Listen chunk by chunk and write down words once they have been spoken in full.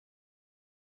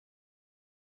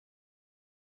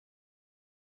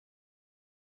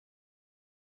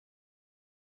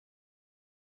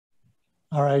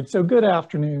All right, so good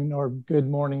afternoon or good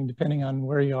morning, depending on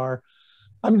where you are.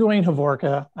 I'm Dwayne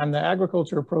Havorka. I'm the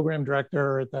Agriculture Program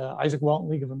Director at the Isaac Walton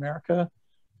League of America.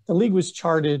 The league was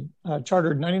chartered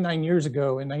 99 years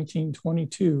ago in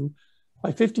 1922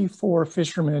 by 54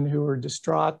 fishermen who were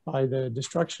distraught by the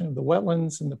destruction of the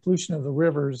wetlands and the pollution of the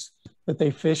rivers that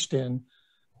they fished in.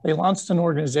 They launched an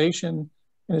organization,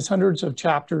 and as hundreds of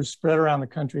chapters spread around the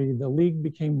country, the league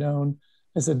became known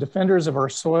as the defenders of our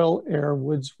soil, air,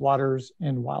 woods, waters,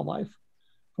 and wildlife.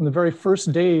 From the very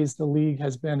first days, the league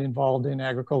has been involved in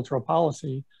agricultural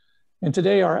policy. And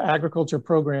today, our agriculture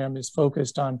program is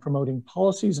focused on promoting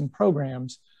policies and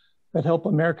programs that help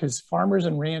America's farmers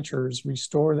and ranchers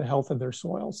restore the health of their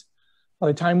soils. By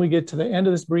the time we get to the end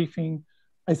of this briefing,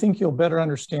 I think you'll better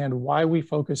understand why we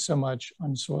focus so much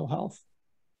on soil health.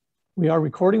 We are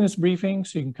recording this briefing,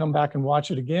 so you can come back and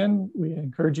watch it again. We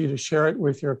encourage you to share it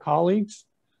with your colleagues.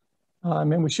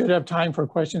 And we should have time for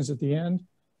questions at the end.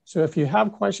 So if you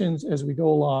have questions as we go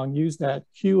along, use that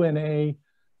Q&A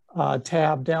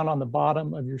tab down on the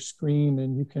bottom of your screen,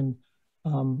 and you can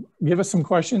give us some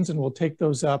questions and we'll take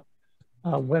those up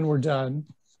when we're done.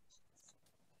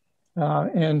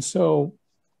 And so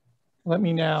let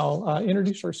me now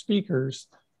introduce our speakers.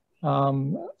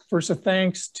 First, a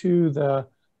thanks to the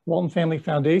Walton Family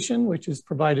Foundation, which has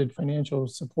provided financial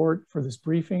support for this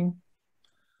briefing.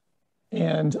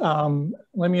 And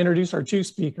let me introduce our two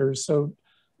speakers. So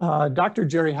Dr.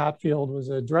 Jerry Hatfield was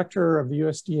a director of the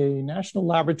USDA National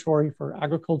Laboratory for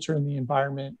Agriculture and the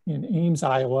Environment in Ames,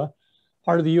 Iowa,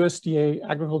 part of the USDA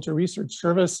Agriculture Research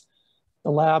Service. The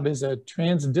lab is a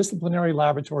transdisciplinary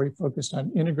laboratory focused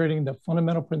on integrating the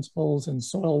fundamental principles in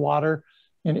soil, water,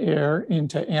 and air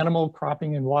into animal,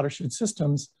 cropping, and watershed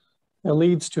systems that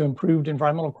leads to improved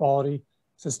environmental quality,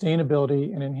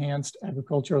 sustainability, and enhanced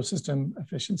agricultural system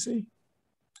efficiency.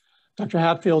 Dr.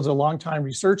 Hatfield is a longtime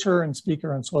researcher and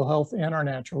speaker on soil health and our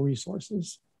natural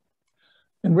resources.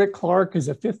 And Rick Clark is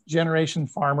a fifth-generation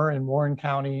farmer in Warren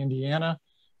County, Indiana.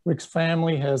 Rick's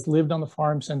family has lived on the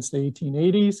farm since the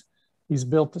 1880s. He's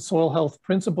built the soil health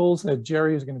principles that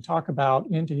Jerry is going to talk about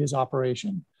into his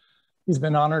operation. He's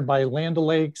been honored by Land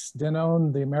O'Lakes,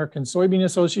 Danone, the American Soybean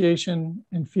Association,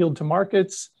 and Field to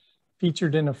Markets,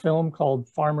 featured in a film called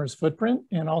Farmer's Footprint,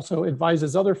 and also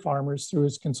advises other farmers through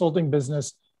his consulting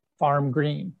business, Farm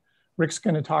Green. Rick's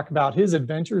going to talk about his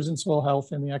adventures in soil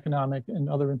health and the economic and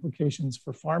other implications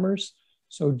for farmers.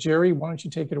 So Jerry, why don't you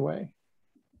take it away?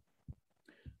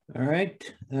 All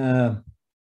right.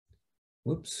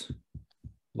 Whoops,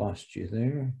 lost you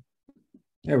there.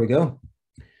 There we go.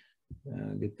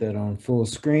 Get that on full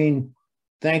screen.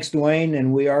 Thanks, Dwayne.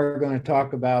 And we are going to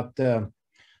talk about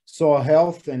soil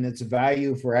health and its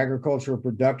value for agricultural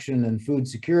production and food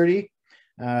security.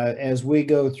 As we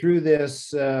go through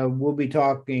this, I'll be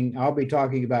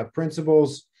talking about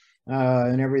principles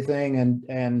and everything,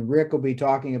 and Rick will be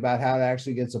talking about how it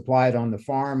actually gets applied on the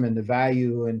farm and the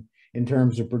value in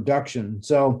terms of production.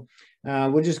 So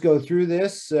we'll just go through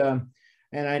this.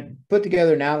 And I put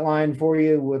together an outline for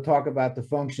you. We'll talk about the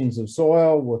functions of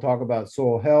soil. We'll talk about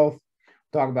soil health,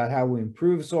 talk about how we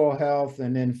improve soil health,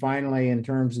 and then finally, in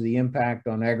terms of the impact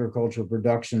on agricultural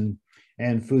production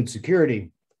and food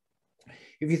security.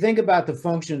 If you think about the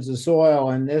functions of soil,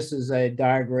 and this is a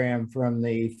diagram from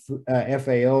the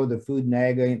FAO, the Food and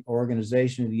Ag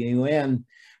Organization of the UN,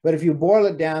 but if you boil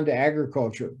it down to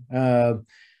agriculture,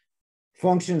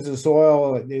 functions of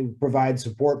soil, they provide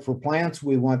support for plants.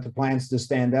 We want the plants to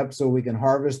stand up so we can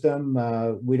harvest them.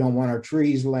 We don't want our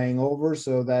trees laying over,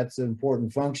 so that's an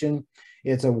important function.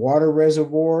 It's a water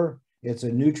reservoir. It's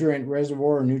a nutrient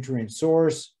reservoir, a nutrient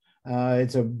source.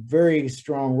 It's a very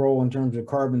strong role in terms of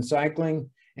carbon cycling.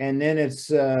 And then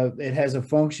it has a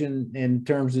function in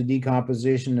terms of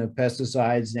decomposition of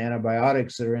pesticides and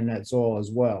antibiotics that are in that soil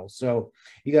as well. So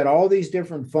you got all these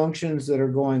different functions that are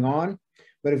going on.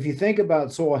 But if you think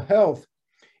about soil health,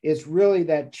 it's really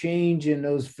that change in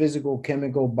those physical,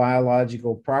 chemical,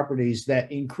 biological properties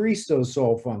that increase those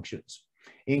soil functions,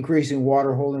 increasing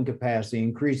water holding capacity,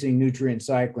 increasing nutrient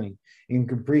cycling,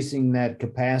 increasing that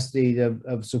capacity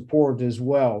of support as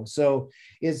well. So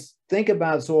think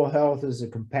about soil health as a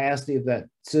capacity of that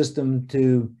system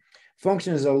to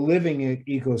function as a living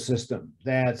ecosystem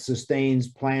that sustains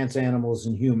plants, animals,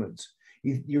 and humans.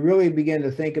 You really begin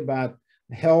to think about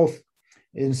health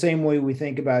in the same way we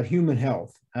think about human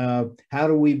health. How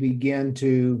do we begin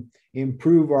to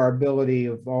improve our ability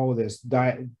of all of this?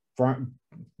 Doctors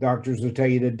will tell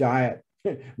you to diet,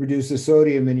 reduce the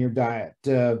sodium in your diet,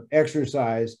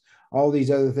 exercise, all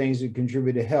these other things that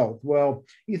contribute to health. Well,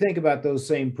 you think about those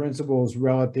same principles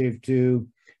relative to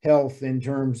health in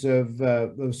terms of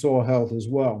soil health as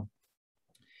well.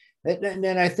 And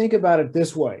then I think about it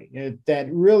this way,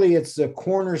 that really it's a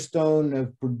cornerstone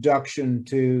of production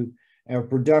to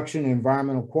production,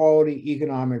 environmental quality,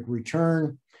 economic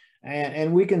return.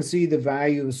 And we can see the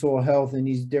value of soil health in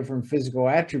these different physical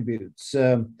attributes.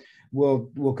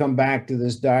 We'll come back to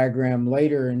this diagram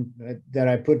later and that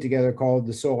I put together called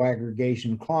the soil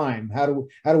aggregation climb. How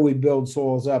do we build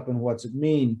soils up and what's it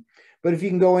mean? But if you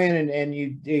can go in and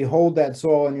you hold that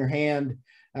soil in your hand,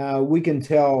 we can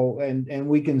tell and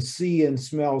we can see and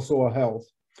smell soil health.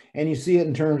 And you see it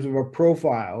in terms of a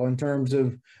profile, in terms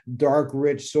of dark,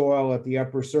 rich soil at the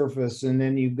upper surface. And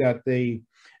then you've got the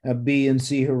B and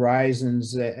C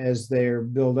horizons as they're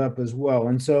built up as well.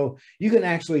 And so you can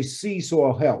actually see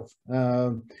soil health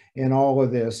in all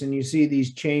of this. And you see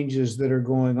these changes that are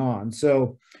going on.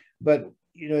 So, but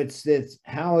you know, it's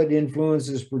how it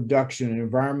influences production,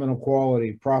 environmental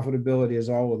quality, profitability is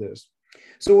all of this.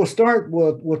 So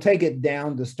we'll take it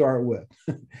down to start with,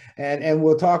 and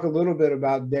we'll talk a little bit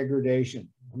about degradation,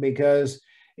 because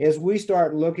as we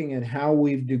start looking at how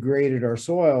we've degraded our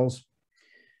soils,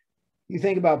 you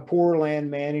think about poor land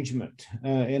management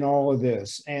in all of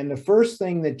this. And the first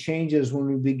thing that changes when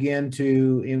we begin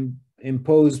to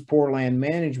impose poor land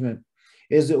management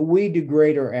is that we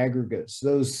degrade our aggregates,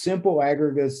 those simple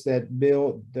aggregates that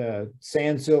build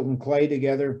sand, silt, and clay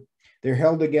together. They're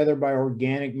held together by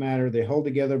organic matter. They're held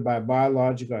together by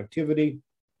biological activity.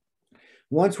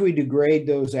 Once we degrade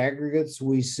those aggregates,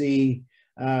 we see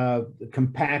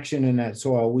compaction in that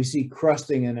soil. We see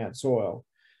crusting in that soil.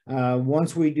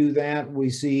 Once we do that,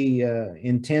 we see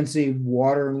intensive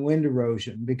water and wind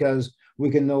erosion because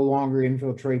we can no longer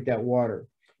infiltrate that water.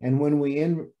 And when we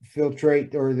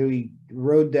infiltrate or we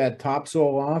erode that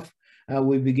topsoil off,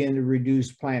 we begin to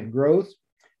reduce plant growth.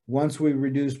 Once we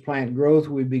reduce plant growth,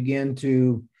 we begin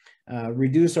to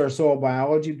reduce our soil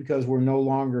biology because we're no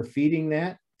longer feeding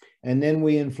that. And then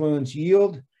we influence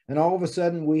yield. And all of a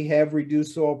sudden, we have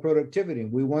reduced soil productivity.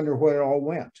 We wonder where it all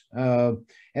went.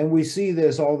 And we see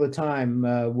this all the time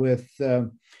with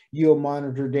yield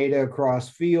monitor data across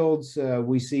fields.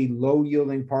 We see low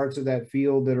yielding parts of that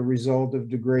field that are a result of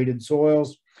degraded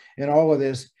soils and all of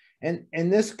this. And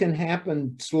this can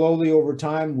happen slowly over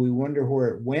time. We wonder where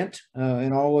it went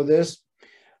in all of this.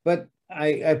 But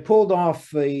I pulled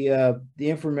off the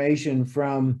information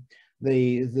from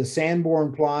the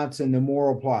Sanborn plots and the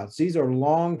Morrill plots. These are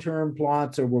long-term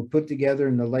plots that were put together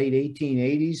in the late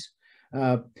 1880s.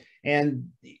 And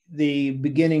the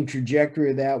beginning trajectory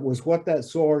of that was what that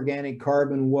soil organic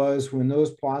carbon was when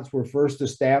those plots were first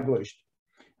established.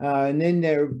 And then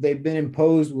they've been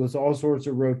imposed with all sorts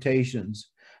of rotations.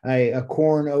 A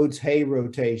corn, oats, hay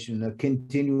rotation, a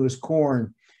continuous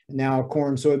corn, now a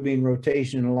corn, soybean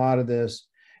rotation, a lot of this,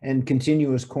 and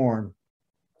continuous corn.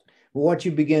 Well, what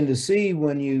you begin to see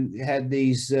when you had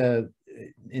these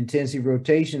intensive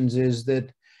rotations is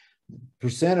that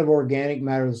percent of organic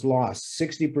matter is lost.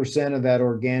 60% of that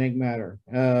organic matter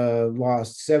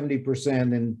lost,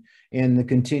 70% in the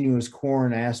continuous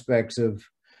corn aspects of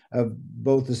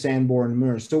both the Sanborn and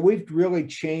Muir. So we've really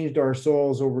changed our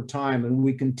soils over time, and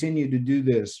we continue to do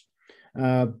this.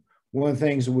 One of the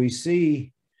things we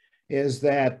see is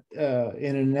that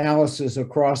in analysis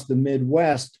across the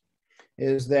Midwest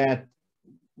is that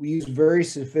we use very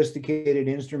sophisticated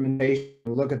instrumentation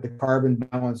to look at the carbon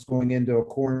balance going into a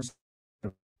corn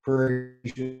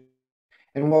prairie.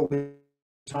 And what we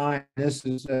find, this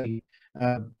is a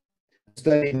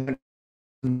study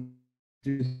in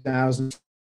 2000.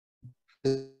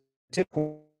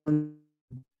 Typical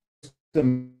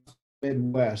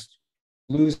Midwest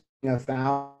losing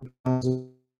 1,000 pounds of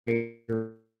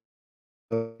acre.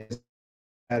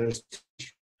 It's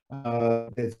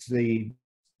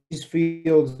these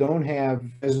fields don't have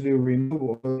residue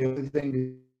removal. The only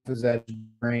thing is that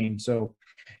drain. So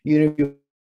you know.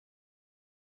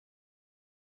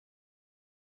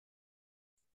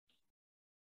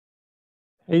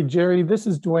 Hey, Jerry, this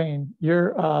is Dwayne.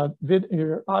 Your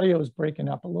audio is breaking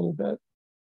up a little bit.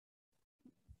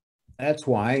 That's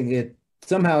why it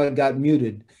got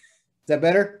muted. Is that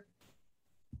better?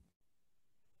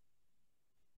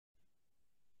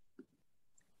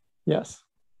 Yes.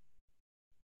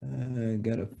 I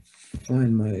gotta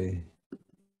find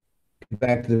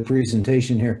back to the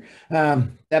presentation here.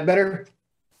 That better?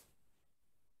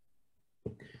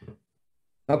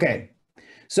 Okay.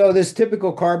 So this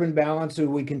typical carbon balance, so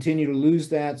we continue to lose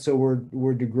that. So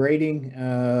we're degrading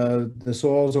the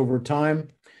soils over time.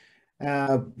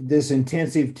 This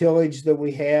intensive tillage that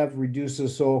we have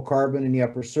reduces soil carbon in the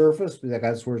upper surface, because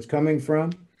that's where it's coming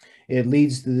from. It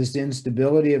leads to this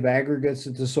instability of aggregates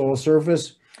at the soil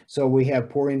surface. So we have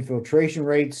poor infiltration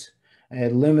rates.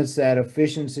 It limits that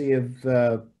efficiency of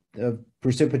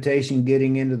precipitation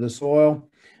getting into the soil.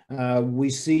 We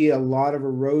see a lot of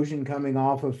erosion coming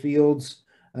off of fields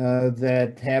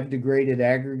that have degraded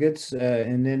aggregates,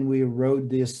 and then we erode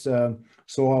this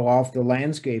soil off the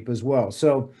landscape as well.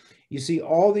 So you see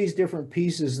all these different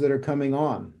pieces that are coming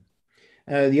on.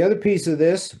 The other piece of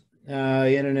this,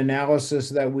 in an analysis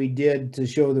that we did to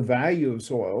show the value of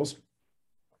soils,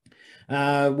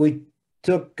 we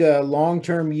took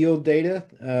long-term yield data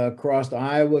across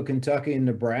Iowa, Kentucky, and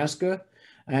Nebraska,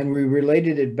 and we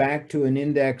related it back to an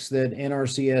index that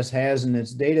NRCS has in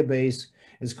its database.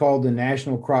 It's called the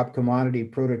National Crop Commodity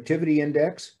Productivity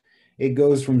Index. It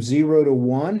goes from 0 to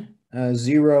 1.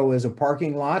 0 is a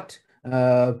parking lot.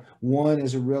 1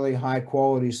 is a really high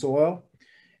quality soil.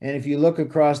 And if you look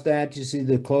across that, you see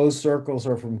the closed circles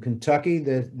are from Kentucky,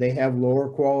 that they have lower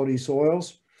quality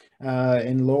soils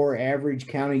and lower average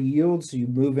county yields. You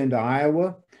move into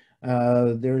Iowa,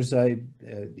 there's a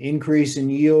increase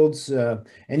in yields,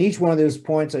 and each one of those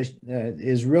points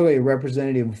is really a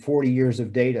representative of 40 years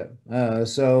of data.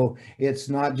 So it's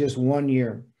not just 1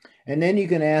 year. And then you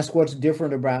can ask what's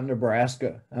different about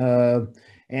Nebraska.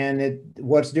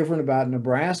 What's different about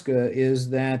Nebraska is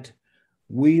that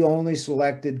we only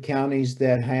selected counties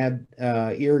that had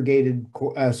irrigated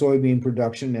soybean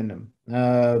production in them.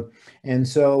 And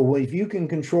so if you can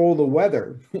control the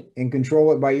weather and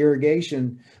control it by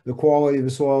irrigation, the quality of the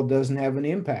soil doesn't have an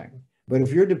impact. But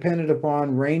if you're dependent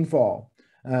upon rainfall,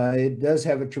 it does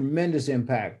have a tremendous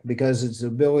impact because its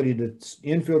ability to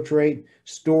infiltrate,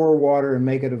 store water, and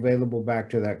make it available back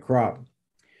to that crop.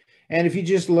 And if you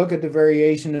just look at the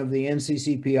variation of the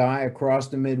NCCPI across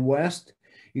the Midwest,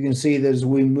 you can see that as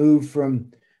we move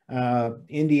from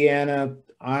Indiana,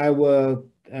 Iowa,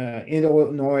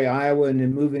 Illinois, Iowa, and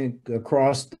then moving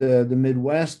across the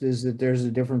Midwest, is that there's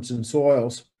a difference in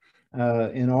soils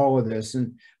in all of this.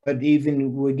 But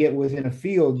even we get within a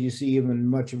field, you see even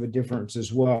much of a difference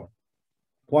as well.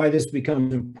 Why this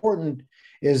becomes important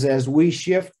is as we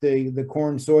shift the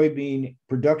corn soybean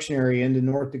production area into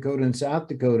North Dakota and South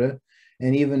Dakota,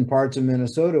 and even parts of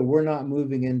Minnesota, we're not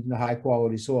moving into high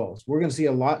quality soils. We're going to see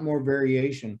a lot more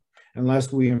variation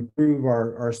unless we improve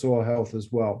our soil health as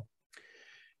well.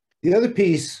 The other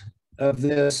piece of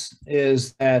this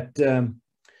is that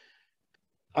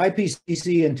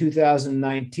IPCC in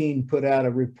 2019 put out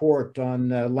a report on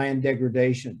land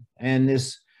degradation, and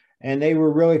they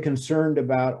were really concerned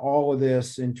about all of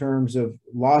this in terms of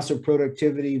loss of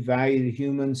productivity, value to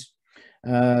humans.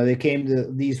 They came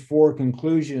to these 4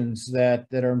 conclusions that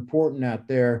are important out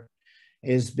there,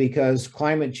 is because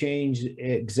climate change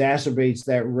exacerbates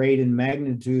that rate and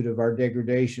magnitude of our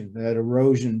degradation, that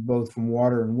erosion, both from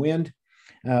water and wind.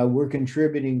 We're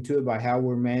contributing to it by how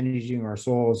we're managing our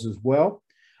soils as well.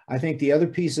 I think the other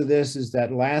piece of this is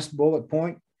that last bullet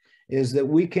point is that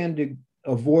we can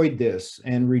avoid this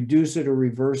and reduce it or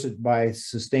reverse it by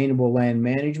sustainable land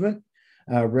management,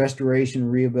 restoration,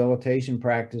 rehabilitation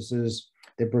practices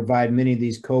that provide many of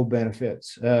these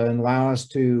co-benefits and allow us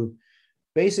to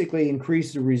basically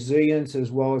increase the resilience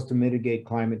as well as to mitigate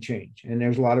climate change. And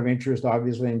there's a lot of interest,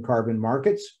 obviously, in carbon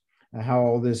markets, how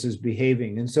all this is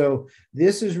behaving. And so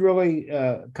this is really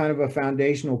kind of a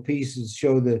foundational piece to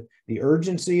show the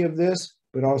urgency of this,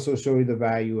 but also show you the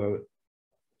value of it.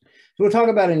 So we'll talk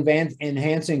about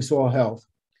enhancing soil health.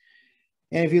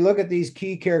 And if you look at these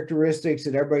key characteristics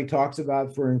that everybody talks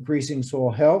about for increasing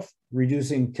soil health,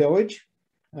 reducing tillage,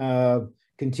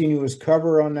 continuous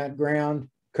cover on that ground,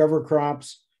 cover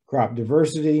crops, crop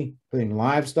diversity, putting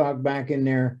livestock back in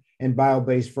there, and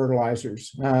bio-based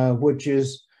fertilizers, which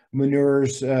is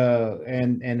manures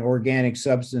and organic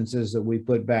substances that we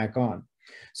put back on.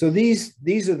 So these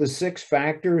are the 6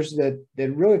 factors that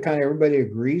really kind of everybody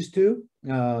agrees to.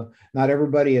 Not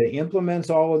everybody implements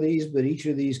all of these, but each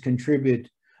of these contribute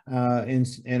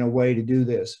in a way to do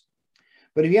this.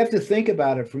 But if you have to think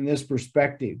about it from this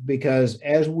perspective, because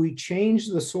as we change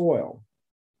the soil,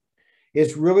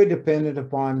 it's really dependent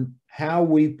upon how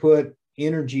we put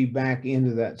energy back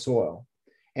into that soil.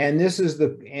 And this is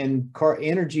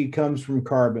energy comes from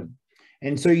carbon.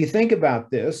 And so you think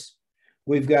about this,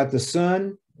 we've got the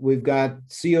sun, we've got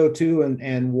CO2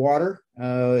 and water,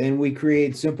 and we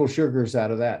create simple sugars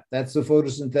out of that. That's the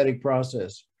photosynthetic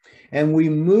process. And we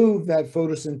move that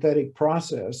photosynthetic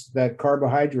process, that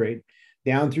carbohydrate,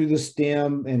 down through the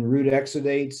stem and root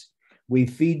exudates. We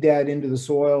feed that into the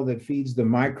soil that feeds the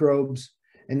microbes.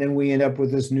 And then we end up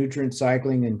with this nutrient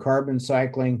cycling and carbon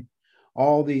cycling,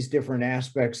 all these different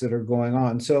aspects that are going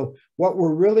on. So what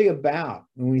we're really about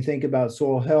when we think about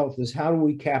soil health is how do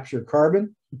we capture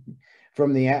carbon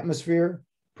from the atmosphere,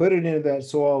 put it into that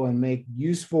soil and make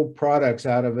useful products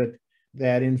out of it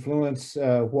that influence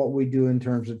what we do in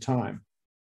terms of time.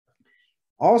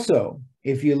 Also,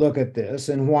 if you look at this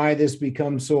and why this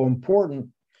becomes so important,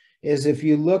 is if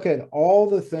you look at all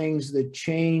the things that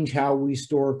change how we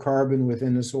store carbon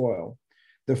within the soil.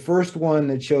 The first one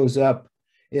that shows up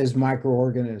is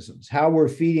microorganisms, how we're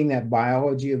feeding that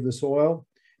biology of the soil.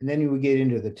 And then we get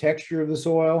into the texture of the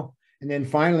soil. And then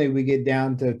finally, we get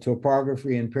down to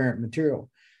topography and parent material.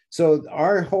 So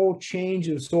our whole change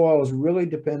of soils really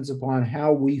depends upon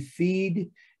how we feed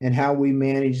and how we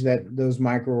manage those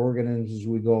microorganisms as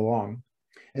we go along.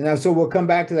 And now, so we'll come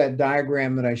back to that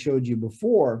diagram that I showed you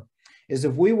before, is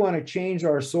if we want to change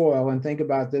our soil and think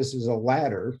about this as a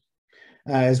ladder,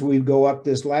 as we go up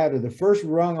this ladder, the first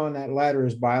rung on that ladder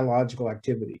is biological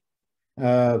activity.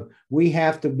 We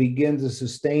have to begin to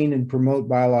sustain and promote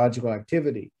biological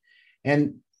activity.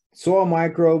 And soil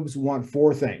microbes want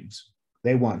four things.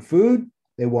 They want food,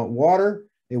 they want water,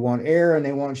 they want air, and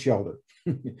they want shelter.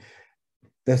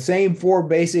 The same four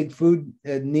basic food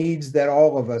needs that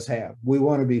all of us have. We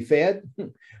want to be fed,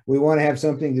 we want to have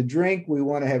something to drink, we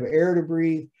want to have air to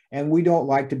breathe, and we don't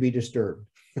like to be disturbed.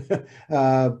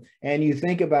 And you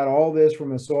think about all this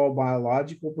from a soil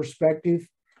biological perspective.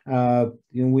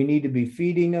 We need to be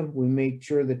feeding them. We make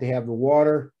sure that they have the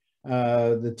water,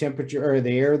 the temperature, or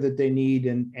the air that they need,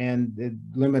 and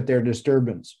limit their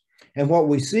disturbance. And what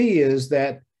we see is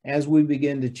that as we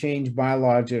begin to change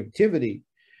biological activity,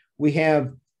 we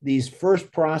have these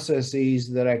first processes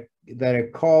that I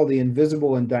call the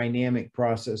invisible and dynamic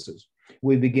processes.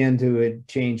 We begin to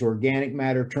change organic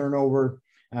matter turnover.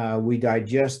 We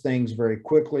digest things very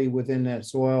quickly within that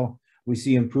soil. We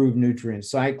see improved nutrient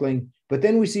cycling, but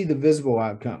then we see the visible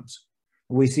outcomes.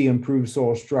 We see improved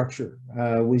soil structure.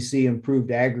 We see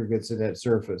improved aggregates at that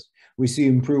surface. We see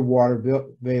improved water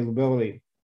availability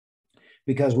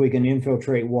because we can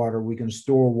infiltrate water, we can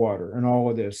store water, and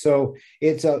all of this. So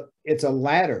it's a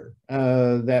ladder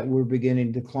that we're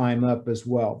beginning to climb up as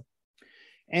well.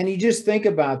 And you just think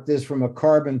about this from a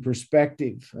carbon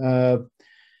perspective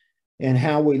and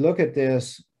how we look at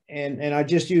this. And I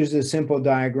just use this simple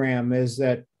diagram is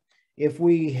that if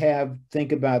we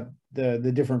think about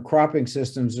the different cropping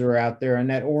systems that are out there, and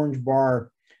that orange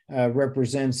bar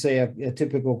represents, say, a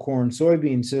typical corn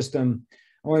soybean system,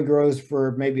 only grows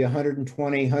for maybe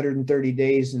 120, 130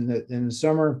 days in the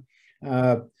summer,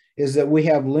 is that we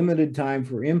have limited time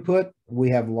for input.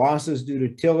 We have losses due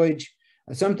to tillage.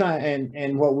 Sometimes,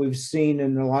 and what we've seen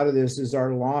in a lot of this is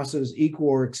our losses equal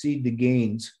or exceed the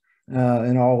gains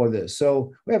in all of this.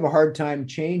 So we have a hard time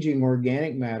changing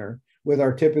organic matter with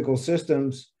our typical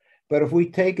systems. But if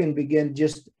we take and begin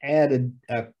just add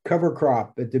a cover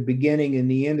crop at the beginning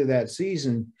and the end of that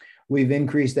season, we've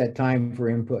increased that time for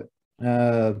input.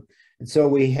 And so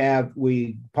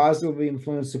we positively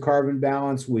influence the carbon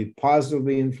balance. We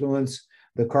positively influence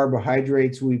the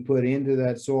carbohydrates we put into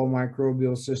that soil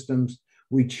microbial systems.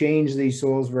 We change these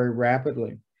soils very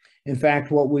rapidly. In fact,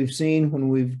 what we've seen when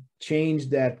we've changed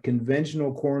that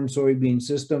conventional corn soybean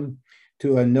system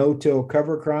to a no-till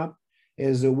cover crop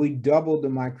is that we doubled the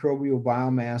microbial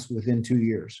biomass within 2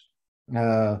 years.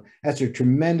 That's a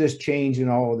tremendous change in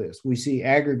all of this. We see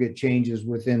aggregate changes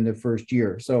within the first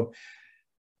year. So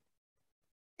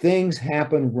things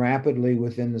happen rapidly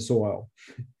within the soil.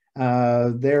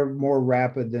 They're more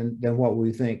rapid than what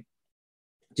we think.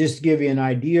 Just to give you an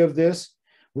idea of this,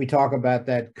 we talk about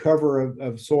that cover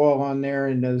of soil on there,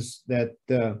 and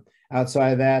outside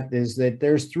of that is that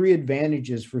there's three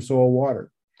advantages for soil water.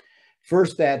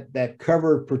 First, that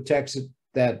cover protects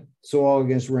that soil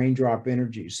against raindrop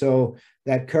energy. So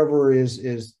that cover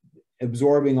is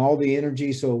absorbing all the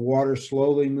energy, so water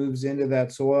slowly moves into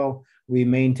that soil. We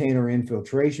maintain our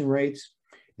infiltration rates.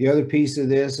 The other piece of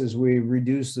this is we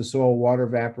reduce the soil water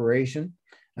evaporation.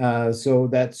 So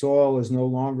that soil is no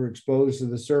longer exposed to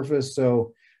the surface.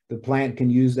 So the plant can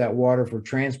use that water for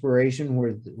transpiration,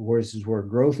 where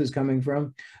growth is coming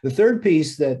from. The third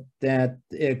piece that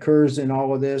occurs in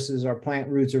all of this is our plant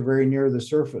roots are very near the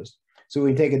surface. So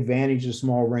we take advantage of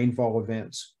small rainfall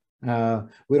events.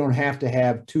 We don't have to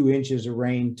have 2 inches of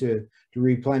rain to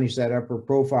replenish that upper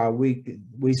profile.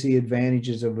 We see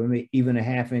advantages of even a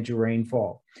 ½ inch of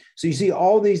rainfall. So you see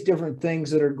all these different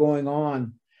things that are going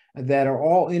on that are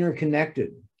all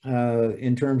interconnected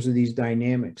in terms of these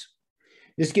dynamics.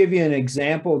 Just give you an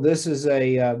example. This is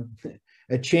a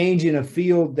change in a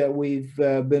field that we've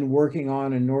been working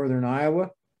on in northern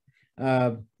Iowa.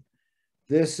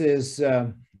 This is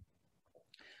in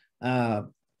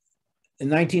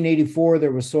 1984,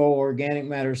 there was soil organic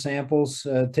matter samples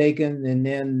taken, and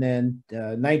then in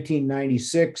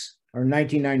 1996 or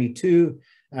 1992,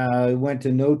 It went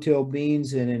to no-till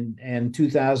beans, and in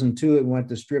 2002, it went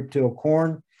to strip-till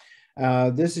corn.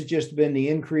 This has just been the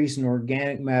increase in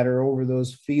organic matter over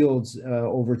those fields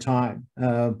over time.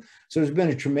 So there's been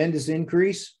a tremendous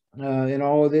increase in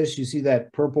all of this. You see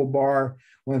that purple bar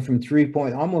went from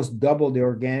almost doubled the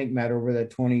organic matter over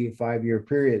that 25-year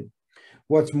period.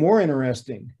 What's more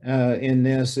interesting in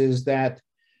this is that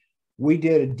we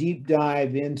did a deep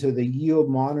dive into the yield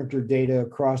monitor data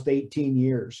across 18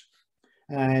 years,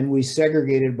 and we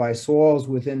segregated by soils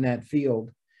within that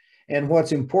field. And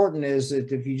what's important is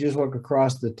that if you just look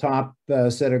across the top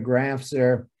set of graphs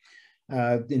there,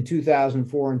 in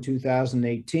 2004 and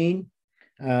 2018,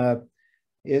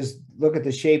 look at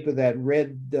the shape of that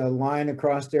red line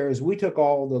across there. Is we took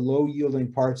all the low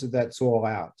yielding parts of that soil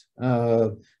out.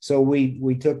 So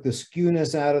we took the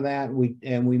skewness out of that,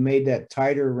 and we made that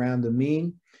tighter around the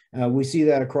mean. We see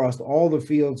that across all the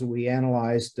fields that we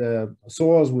analyzed,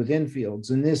 soils within fields.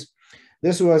 And this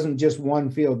wasn't just one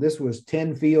field. This was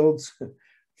 10 fields,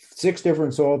 6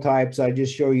 different soil types. I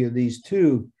just show you these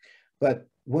 2. But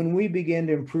when we begin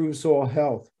to improve soil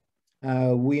health,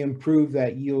 we improve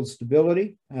that yield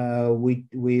stability. We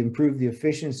improve the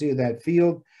efficiency of that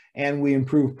field, and we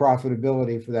improve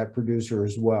profitability for that producer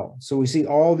as well. So we see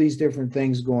all these different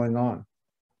things going on.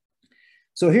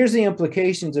 So here's the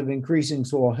implications of increasing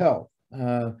soil health.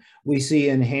 We see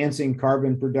enhancing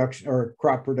carbon production or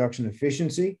crop production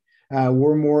efficiency.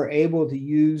 We're more able to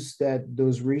use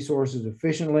those resources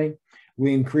efficiently.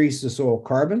 We increase the soil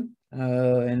carbon,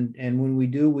 and when we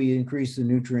do, we increase the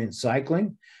nutrient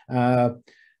cycling.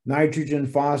 Nitrogen,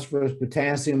 phosphorus,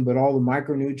 potassium, but all the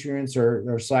micronutrients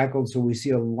are cycled, so we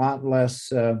see a lot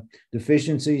less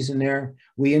deficiencies in there.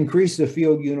 We increase the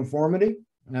field uniformity.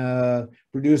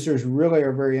 Producers really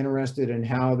are very interested in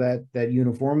how that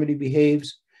uniformity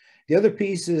behaves. The other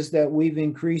piece is that we've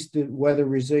increased the weather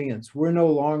resilience. We're no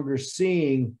longer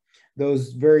seeing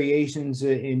those variations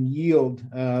in yield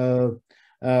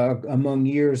among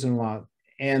years and a lot.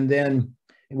 And then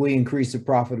we increase the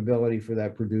profitability for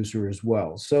that producer as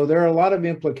well. So there are a lot of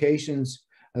implications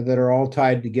that are all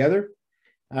tied together.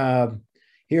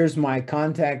 Here's my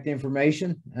contact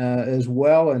information as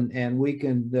well. And we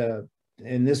can,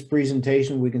 in this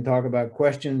presentation, we can talk about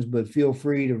questions, but feel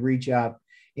free to reach out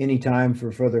anytime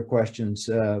for further questions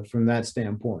from that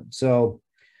standpoint. So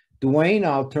Dwayne,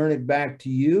 I'll turn it back to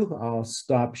you. I'll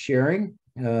stop sharing.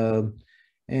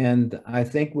 And I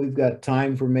think we've got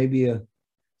time for maybe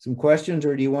some questions,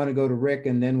 or do you want to go to Rick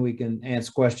and then we can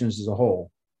answer questions as a whole?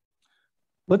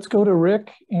 Let's go to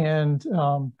Rick, and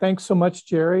thanks so much,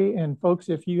 Jerry. And folks,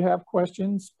 if you have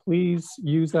questions, please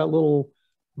use that little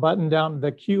button down,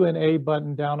 the Q&A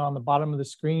button down on the bottom of the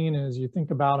screen. And as you think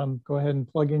about them, go ahead and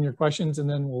plug in your questions, and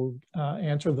then we'll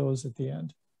answer those at the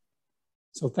end.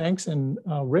 So thanks, and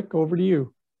Rick, over to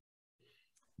you.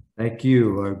 Thank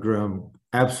you. I'm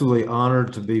absolutely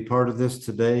honored to be part of this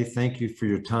today. Thank you for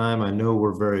your time. I know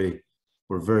we're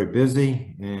very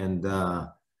busy, and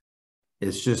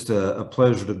it's just a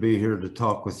pleasure to be here to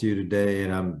talk with you today.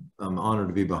 And I'm honored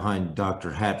to be behind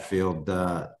Dr. Hatfield.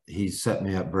 He set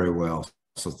me up very well,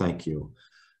 so thank you.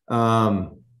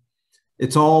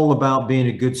 It's all about being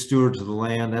a good steward to the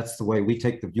land. That's the way we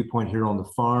take the viewpoint here on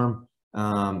the farm.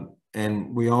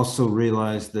 And we also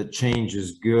realize that change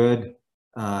is good.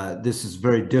 This is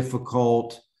very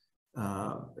difficult.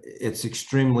 It's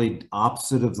extremely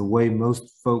opposite of the way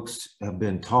most folks have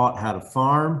been taught how to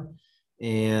farm.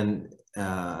 And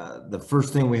the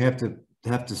first thing we have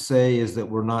to say is that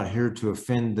we're not here to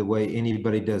offend the way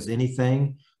anybody does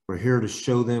anything. We're here to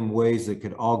show them ways that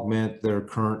could augment their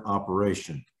current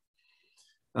operation.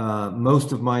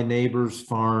 Most of my neighbors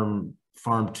farm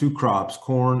 2 crops,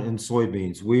 corn and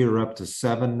soybeans. We are up to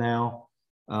 7 now.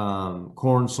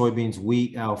 Corn, soybeans,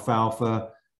 wheat, alfalfa,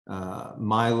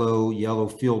 milo, yellow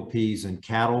field peas, and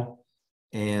cattle.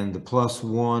 And the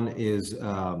 +1 is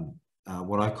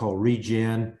what I call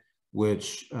regen,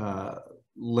 which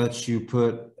lets you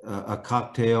put a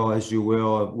cocktail, as you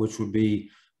will, which would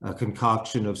be a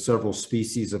concoction of several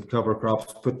species of cover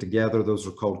crops put together. Those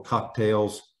are called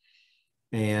cocktails.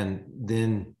 And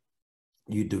then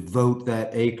you devote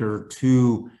that acre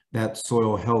to that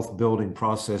soil health building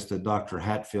process that Dr.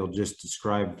 Hatfield just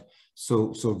described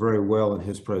so very well in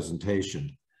his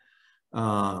presentation.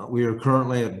 We are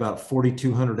currently at about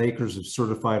 4,200 acres of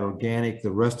certified organic.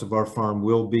 The rest of our farm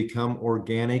will become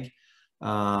organic.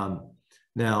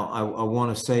 Now, I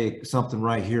want to say something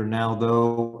right here now,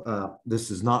 though.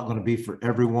 This is not going to be for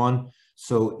everyone.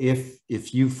 So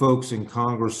if you folks in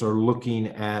Congress are looking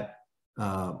at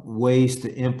ways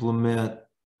to implement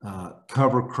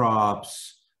cover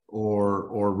crops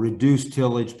or reduce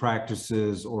tillage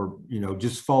practices, or, you know,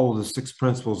 just follow the 6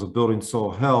 principles of building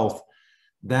soil health,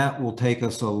 that will take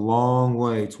us a long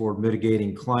way toward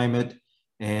mitigating climate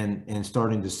and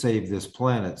starting to save this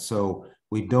planet. So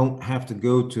we don't have to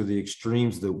go to the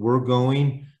extremes that we're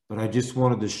going, but I just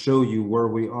wanted to show you where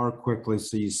we are quickly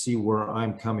so you see where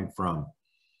I'm coming from.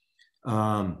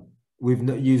 We've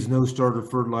used no starter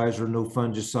fertilizer, no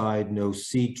fungicide, no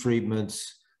seed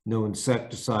treatments, no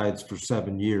insecticides for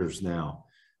 7 years now.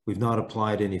 We've not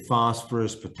applied any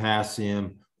phosphorus,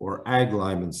 potassium, or ag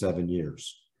lime in 7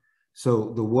 years.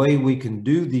 So the way we can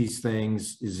do these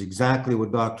things is exactly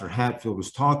what Dr. Hatfield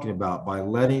was talking about. By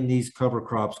letting these cover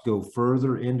crops go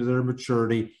further into their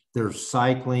maturity, they're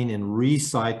cycling and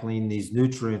recycling these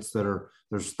nutrients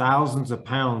there's thousands of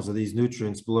pounds of these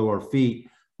nutrients below our feet.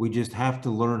 We just have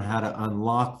to learn how to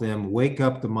unlock them, wake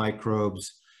up the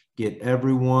microbes, get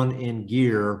everyone in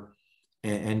gear,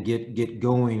 and get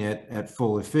going at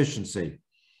full efficiency.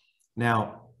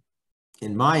 Now,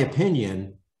 in my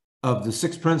opinion, of the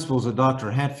 6 principles that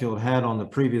Dr. Hatfield had on the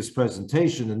previous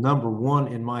presentation, the number 1,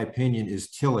 in my opinion,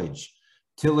 is tillage.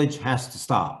 Tillage has to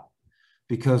stop,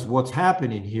 because what's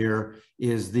happening here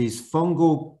is these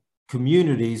fungal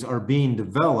communities are being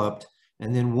developed,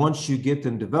 and then once you get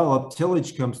them developed,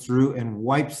 tillage comes through and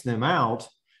wipes them out,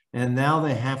 and now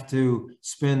they have to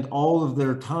spend all of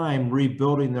their time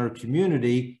rebuilding their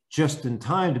community just in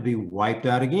time to be wiped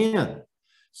out again.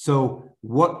 So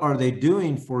what are they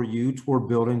doing for you toward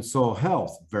building soil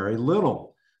health? Very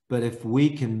little. But if we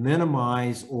can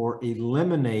minimize or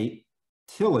eliminate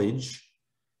tillage,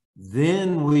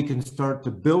 then we can start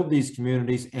to build these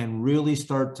communities and really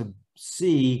start to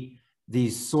see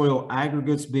these soil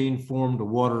aggregates being formed, the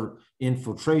water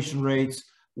infiltration rates.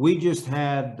 We just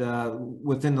had,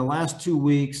 within the last 2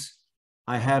 weeks,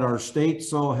 I had our state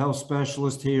soil health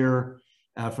specialist here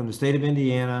from the state of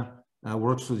Indiana,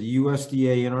 works for the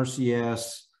USDA and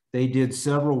NRCS. They did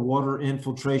several water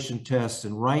infiltration tests,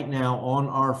 and right now on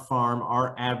our farm,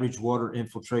 our average water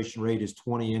infiltration rate is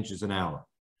 20 inches an hour.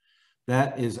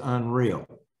 That is unreal.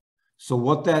 So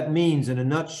what that means in a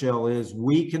nutshell is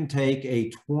we can take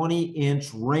a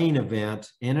 20-inch rain event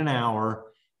in an hour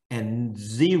and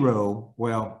zero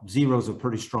is a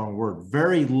pretty strong word,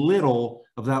 very little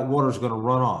of that water is going to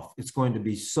run off. It's going to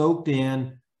be soaked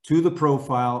in to the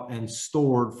profile and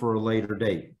stored for a later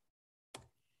date.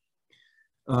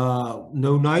 No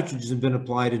nitrogen has been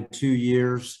applied in 2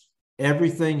 years.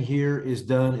 Everything here is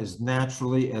done as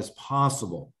naturally as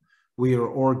possible. We are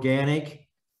organic,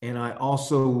 and I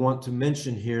also want to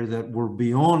mention here that we're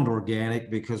beyond organic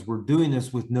because we're doing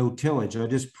this with no tillage. I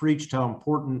just preached how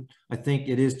important I think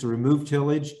it is to remove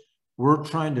tillage. We're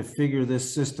trying to figure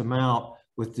this system out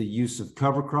with the use of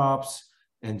cover crops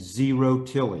and zero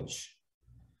tillage.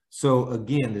 So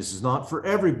again, this is not for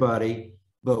everybody,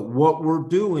 but what we're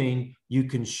doing, you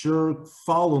can sure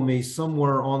follow me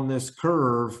somewhere on this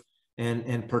curve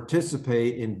and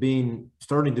participate in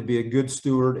starting to be a good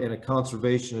steward and a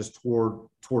conservationist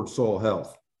toward soil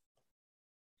health.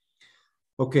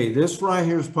 Okay, this right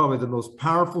here is probably the most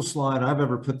powerful slide I've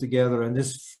ever put together, and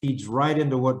this feeds right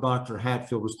into what Dr.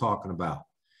 Hatfield was talking about.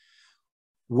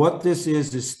 What this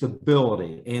is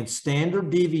stability, and standard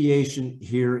deviation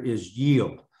here is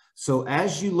yield. So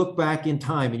as you look back in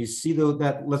time and you see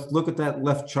that, let's look at that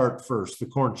left chart first, the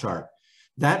corn chart.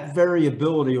 That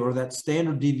variability or that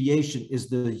standard deviation is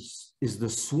the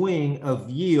swing of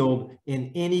yield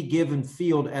in any given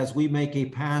field as we make a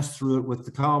pass through it with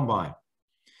the combine.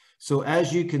 So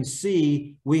as you can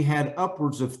see, we had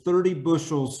upwards of 30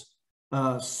 bushels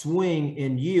swing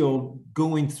in yield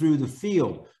going through the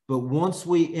field. But once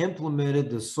we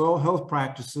implemented the soil health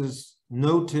practices,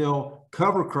 no-till,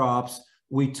 cover crops,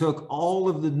 we took all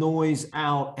of the noise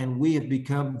out and we have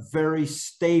become very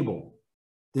stable.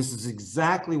 This is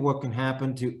exactly what can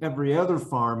happen to every other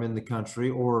farm in the country,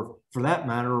 or for that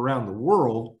matter, around the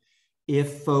world,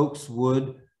 if folks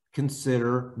would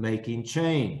consider making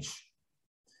change.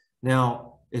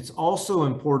 Now, it's also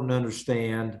important to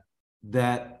understand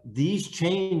that these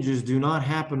changes do not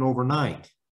happen overnight.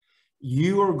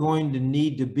 You are going to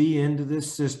need to be into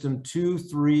this system 2,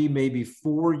 3, maybe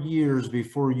 4 years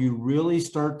before you really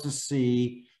start to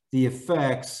see the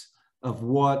effects of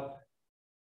what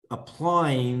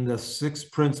applying the 6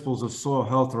 principles of soil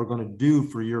health are going to do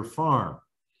for your farm.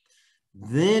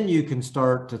 Then you can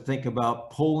start to think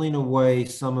about pulling away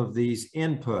some of these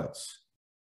inputs.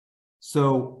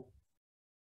 So,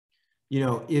 you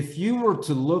know, if you were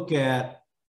to look at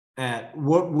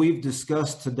what we've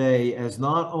discussed today as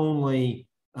not only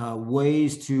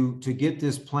ways to get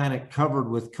this planet covered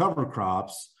with cover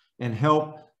crops and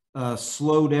help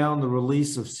slow down the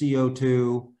release of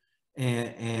CO2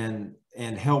 and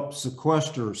help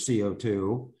sequester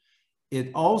CO2.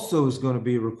 It also is going to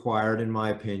be required, in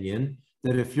my opinion,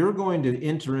 that if you're going to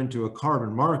enter into a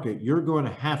carbon market, you're going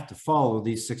to have to follow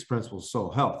these 6 principles of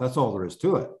soil health. That's all there is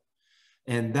to it.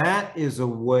 And that is a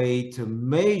way to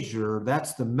measure,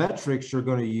 that's the metrics you're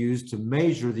going to use to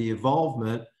measure the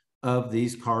evolvement of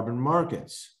these carbon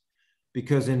markets.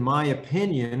 Because in my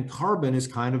opinion, carbon is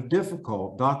kind of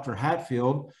difficult. Dr.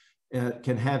 Hatfield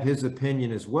can have his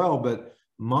opinion as well, but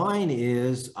mine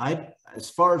is, as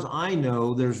far as I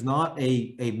know, there's not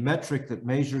a metric that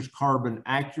measures carbon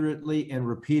accurately and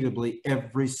repeatably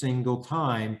every single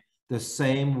time the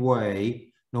same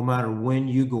way, no matter when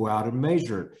you go out and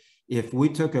measure it. If we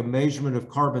took a measurement of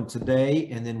carbon today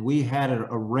and then we had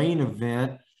a rain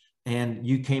event and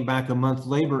you came back a month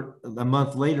later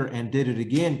and did it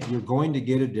again, you're going to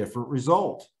get a different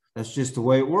result. That's just the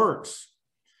way it works.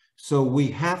 So we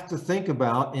have to think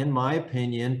about, in my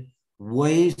opinion,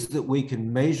 ways that we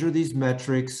can measure these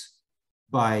metrics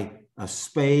by a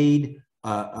spade,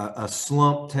 a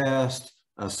slump test,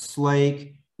 a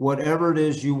slake, whatever it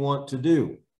is you want to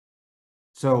do.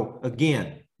 So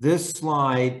again, this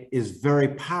slide is very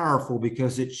powerful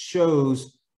because it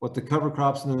shows what the cover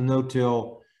crops and the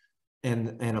no-till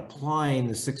and applying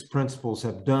the 6 principles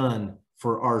have done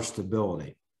for our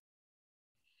stability.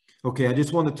 Okay, I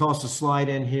just want to toss a slide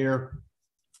in here.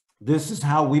 This is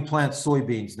how we plant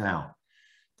soybeans now.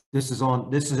 This is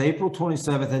April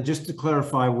 27th, and just to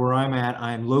clarify where I'm at,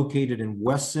 I am located in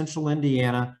West Central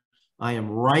Indiana. I am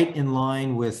right in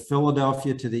line with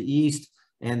Philadelphia to the east,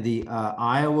 and the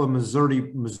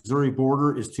Iowa-Missouri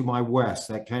border is to my west.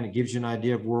 That kind of gives you an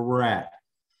idea of where we're at.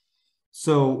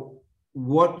 So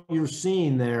what you're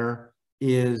seeing there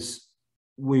is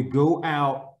we go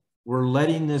out, we're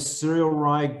letting this cereal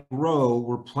rye grow,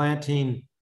 we're planting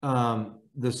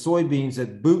the soybeans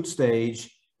at boot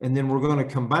stage, and then we're going to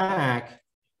come back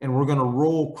and we're going to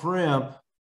roll crimp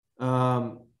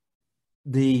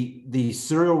the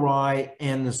cereal rye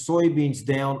and the soybeans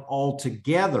down all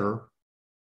together.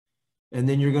 And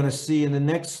then you're going to see in the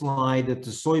next slide that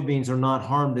the soybeans are not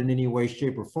harmed in any way,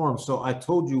 shape, or form. So I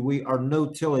told you we are no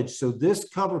tillage. So this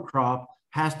cover crop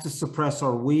has to suppress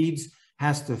our weeds,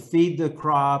 has to feed the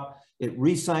crop. It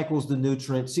recycles the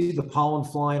nutrients. See the pollen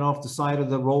flying off the side of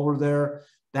the roller there?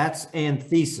 That's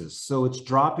anthesis. So it's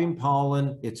dropping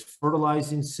pollen, it's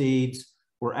fertilizing seeds.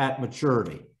 We're at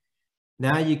maturity.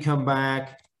 Now you come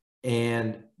back,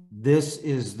 and this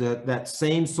is that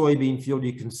same soybean field.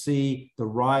 You can see the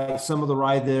rye, some of the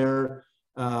rye there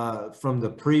from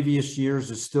the previous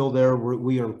years is still there.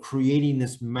 We are creating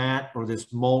this mat or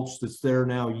this mulch that's there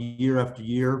now year after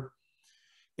year.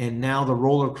 And now the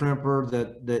roller crimper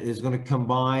that is going to come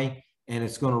by, and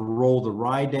it's going to roll the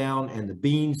rye down and the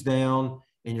beans down.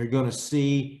 And you're going to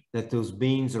see that those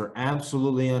beans are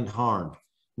absolutely unharmed.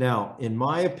 Now, in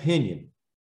my opinion,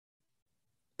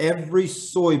 every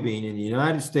soybean in the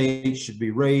United States should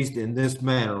be raised in this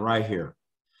manner right here.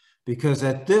 Because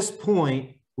at this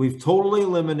point, we've totally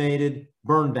eliminated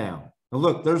burn down. Now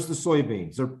look, there's the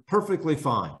soybeans. They're perfectly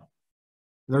fine.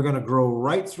 They're going to grow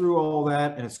right through all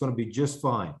that, and it's going to be just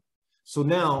fine. So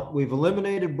now we've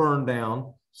eliminated burn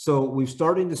down. So we're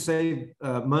starting to save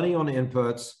money on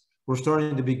inputs. We're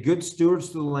starting to be good stewards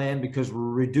to the land because we're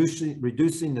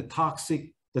reducing the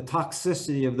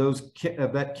toxicity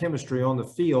of that chemistry on the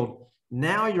field.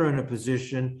 Now you're in a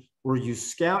position where you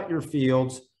scout your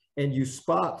fields and you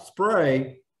spot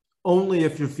spray only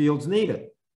if your fields need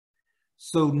it.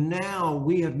 So now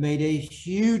we have made a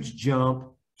huge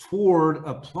jump toward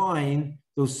applying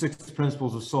those 6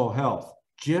 principles of soil health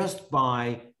just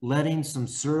by letting some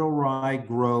cereal rye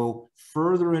grow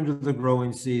further into the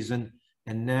growing season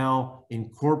and now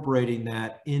incorporating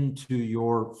that into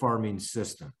your farming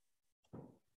system.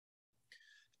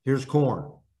 Here's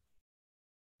corn.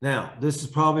 Now, this is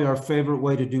probably our favorite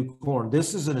way to do corn.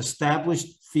 This is an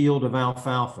established field of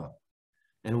alfalfa.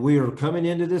 And we are coming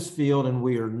into this field and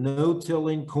we are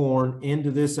no-tilling corn into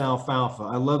this alfalfa.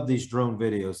 I love these drone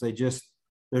videos. They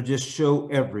just show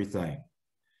everything.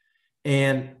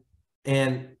 And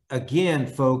again,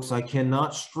 folks, I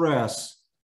cannot stress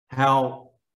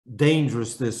how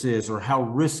dangerous this is or how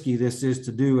risky this is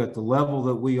to do at the level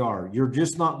that we are. You're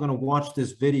just not going to watch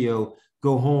this video,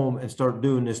 go home and start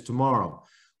doing this tomorrow.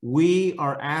 We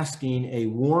are asking a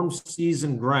warm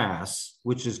season grass,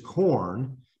 which is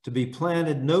corn, to be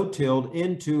planted no-tilled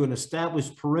into an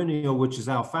established perennial, which is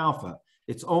alfalfa.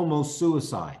 It's almost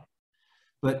suicide.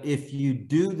 But if you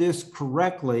do this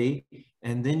correctly,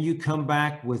 and then you come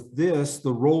back with this,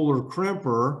 the roller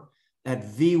crimper at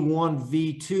V1,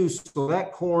 V2, so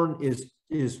that corn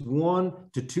is 1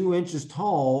 to 2 inches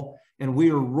tall, and we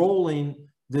are rolling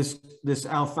this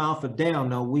alfalfa down.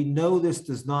 Now, we know this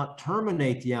does not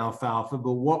terminate the alfalfa,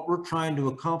 but what we're trying to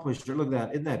accomplish here, look at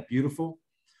that, isn't that beautiful?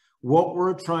 What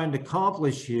we're trying to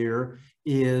accomplish here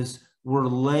is we're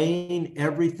laying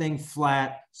everything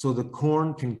flat so the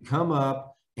corn can come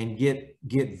up and get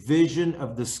vision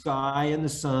of the sky and the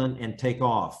sun and take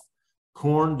off.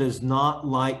 Corn does not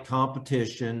like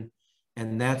competition,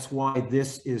 and that's why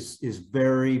this is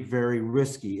very, very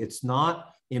risky. It's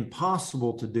not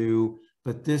impossible to do,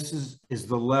 but this is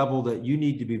the level that you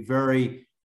need to be very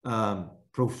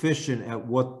proficient at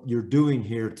what you're doing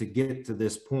here to get to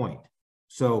this point.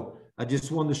 So I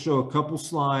just wanted to show a couple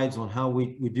slides on how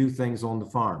we do things on the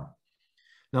farm.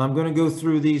 Now I'm going to go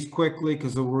through these quickly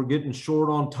because we're getting short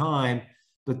on time,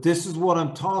 but this is what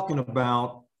I'm talking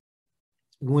about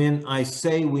when I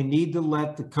say we need to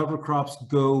let the cover crops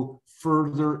go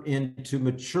further into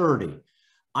maturity.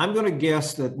 I'm going to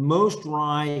guess that most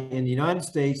rye in the United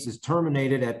States is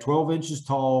terminated at 12 inches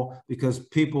tall because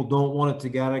people don't want it to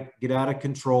get out of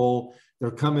control.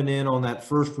 They're coming in on that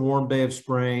first warm day of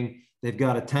spring. They've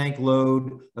got a tank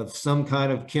load of some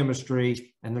kind of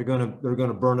chemistry, and they're going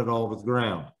to burn it all over the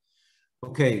ground.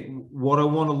 Okay, what I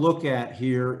want to look at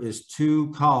here is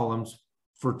two columns.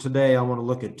 For today, I want to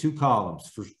look at two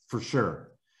columns for sure.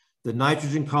 The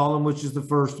nitrogen column, which is the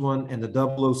first one, and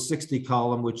the 0060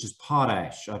 column, which is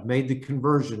potash. I've made the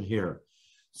conversion here.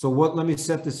 So let me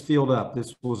set this field up.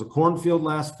 This was a cornfield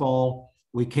last fall.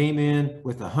 We came in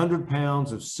with 100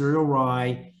 pounds of cereal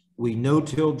rye. We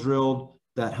no-till drilled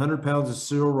that 100 pounds of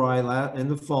cereal rye in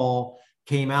the fall,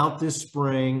 came out this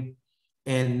spring,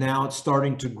 and now it's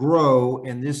starting to grow,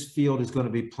 and this field is going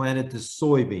to be planted to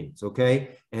soybeans,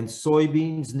 okay? And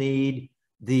soybeans need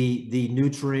the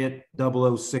nutrient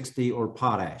 0060 or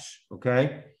potash,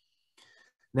 okay?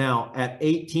 Now, at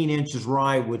 18 inches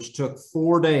rye, which took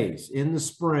 4 days in the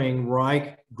spring,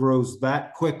 rye grows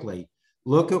that quickly.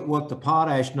 Look at what the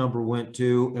potash number went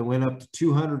to, and went up to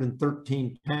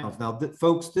 213 pounds. Now,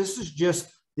 folks, this is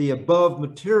just the above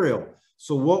material.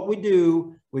 So what we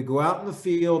do, we go out in the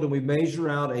field and we measure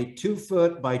out a 2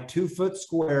 foot by 2 foot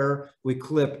square. We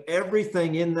clip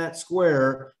everything in that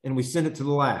square and we send it to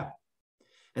the lab.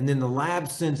 And then the lab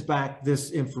sends back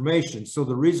this information. So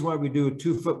the reason why we do a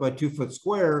 2 foot by 2 foot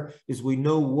square is we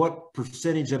know what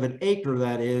percentage of an acre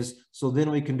that is. So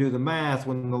then we can do the math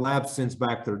when the lab sends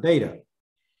back their data.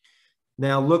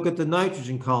 Now look at the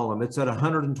nitrogen column. It's at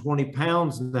 120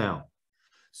 pounds now.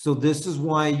 So this is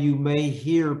why you may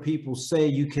hear people say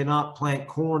you cannot plant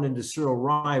corn into cereal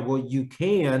rye. Well, you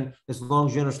can, as long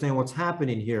as you understand what's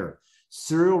happening here.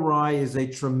 Cereal rye is a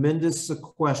tremendous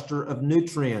sequester of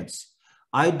nutrients.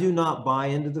 I do not buy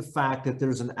into the fact that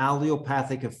there's an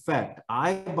allelopathic effect.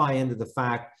 I buy into the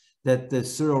fact that the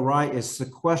cereal rye is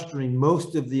sequestering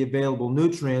most of the available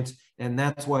nutrients, and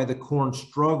that's why the corn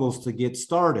struggles to get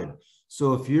started.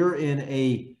 So if you're in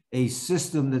a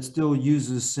system that still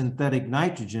uses synthetic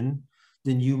nitrogen,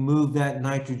 then you move that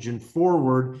nitrogen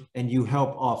forward and you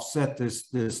help offset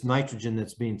this nitrogen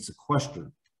that's being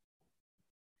sequestered.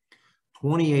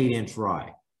 28-inch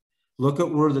rye. Look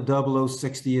at where the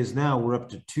 0060 is now. We're up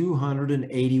to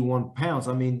 281 pounds.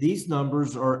 I mean, these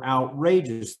numbers are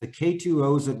outrageous. The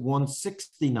K2O is at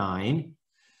 169,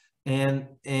 and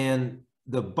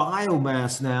the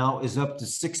biomass now is up to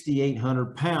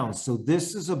 6,800 pounds. So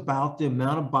this is about the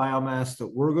amount of biomass that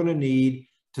we're going to need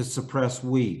to suppress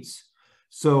weeds.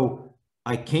 So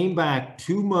I came back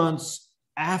 2 months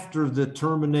after the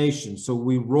termination. So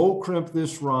we roll crimp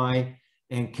this rye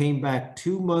and came back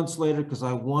 2 months later because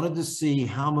I wanted to see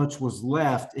how much was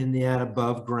left in that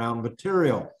above ground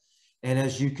material. And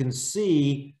as you can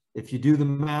see, if you do the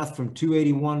math from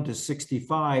 281 to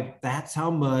 65, that's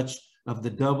how much of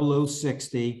the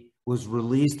 0060 was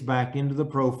released back into the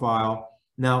profile.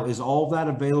 Now, is all that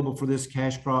available for this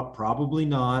cash crop? Probably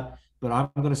not, but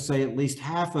I'm going to say at least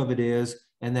half of it is,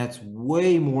 and that's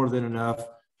way more than enough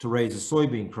to raise a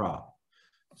soybean crop.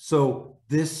 So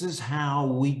this is how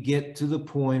we get to the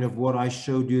point of what I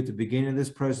showed you at the beginning of this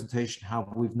presentation,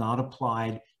 how we've not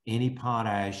applied any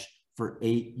potash for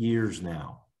 8 years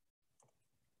now.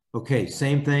 Okay,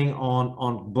 same thing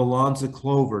on Balanza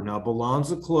clover. Now,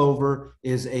 Balanza clover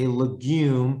is a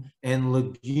legume, and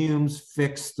legumes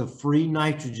fix the free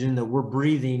nitrogen that we're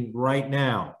breathing right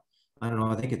now. I don't know,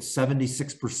 I think it's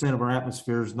 76% of our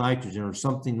atmosphere is nitrogen or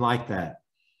something like that.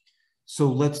 So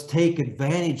let's take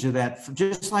advantage of that,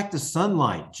 just like the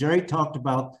sunlight. Jerry talked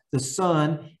about the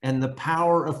sun and the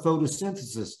power of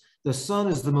photosynthesis. The sun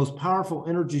is the most powerful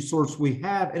energy source we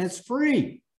have, and it's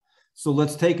free. So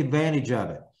let's take advantage of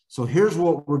it. So here's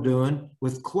what we're doing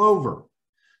with clover.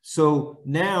 So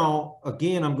now,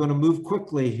 again, I'm going to move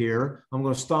quickly here. I'm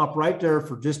going to stop right there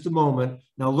for just a moment.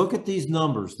 Now look at these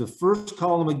numbers. The first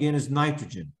column again is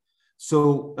nitrogen.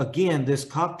 So again, this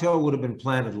cocktail would have been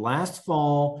planted last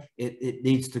fall. It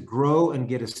needs to grow and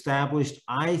get established.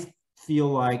 I feel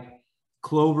like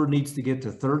clover needs to get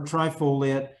to third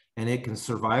trifoliate, and it can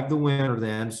survive the winter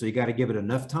then. So you got to give it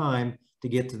enough time to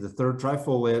get to the third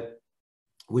trifoliate,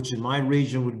 which in my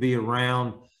region would be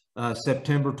around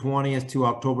September 20th to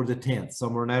October the 10th,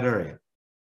 somewhere in that area.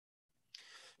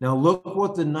 Now look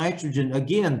what the nitrogen,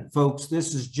 again, folks,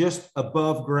 this is just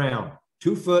above ground,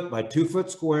 2 foot by 2 foot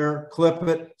square, clip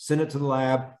it, send it to the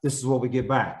lab. This is what we get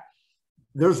back.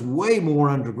 There's way more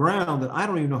underground that I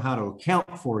don't even know how to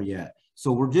account for yet.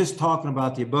 So we're just talking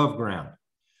about the above ground.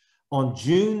 On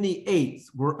June the 8th,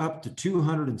 we're up to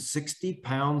 260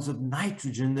 pounds of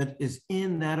nitrogen that is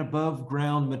in that above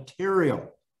ground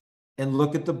material. And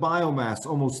look at the biomass,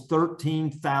 almost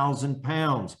 13,000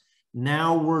 pounds.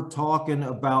 Now we're talking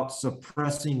about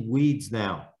suppressing weeds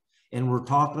now. And we're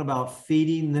talking about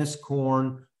feeding this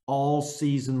corn all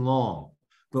season long.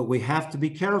 But we have to be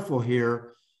careful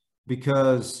here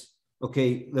because,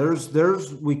 okay,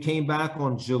 we came back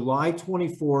on July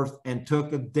 24th and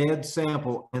took a dead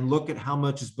sample and look at how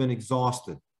much has been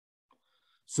exhausted.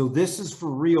 So this is for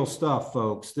real stuff,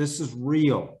 folks. This is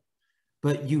real.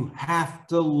 But you have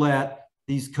to let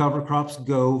these cover crops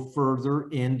go further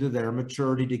into their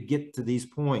maturity to get to these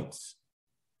points.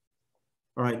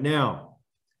 All right, now,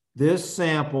 this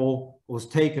sample was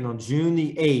taken on June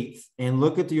the 8th, and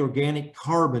look at the organic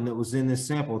carbon that was in this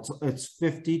sample. It's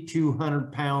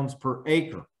 5,200 pounds per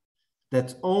acre.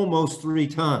 That's almost 3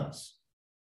 tons.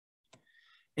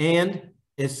 And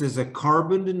this is a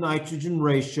carbon to nitrogen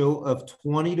ratio of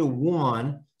 20 to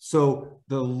 1. So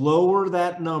the lower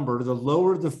that number, the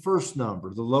lower the first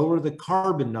number, the lower the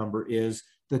carbon number is,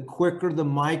 the quicker the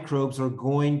microbes are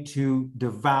going to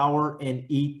devour and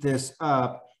eat this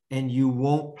up, and you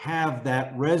won't have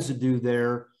that residue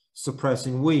there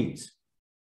suppressing weeds.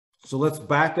 So let's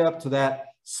back up to that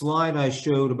slide I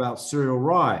showed about cereal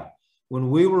rye.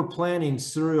 When we were planting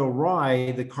cereal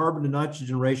rye, the carbon to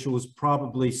nitrogen ratio was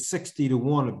probably 60 to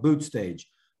 1 at boot stage.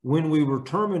 When we were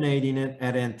terminating it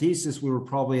at anthesis, we were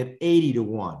probably at 80 to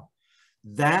 1.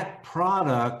 That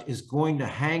product is going to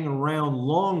hang around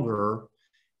longer,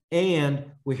 and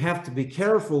we have to be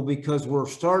careful because we're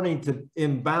starting to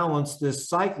imbalance this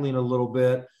cycling a little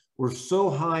bit. We're so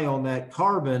high on that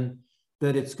carbon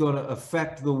that it's going to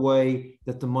affect the way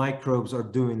that the microbes are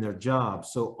doing their job.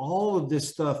 So all of this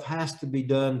stuff has to be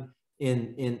done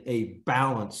in a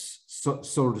balance, so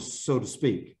to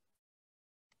speak.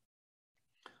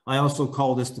 I also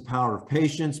call this the power of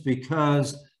patience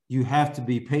because you have to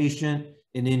be patient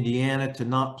in Indiana to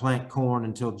not plant corn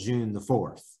until June the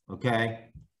 4th,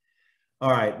 okay? All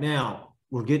right, now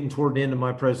we're getting toward the end of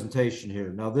my presentation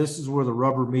here. Now this is where the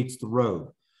rubber meets the road.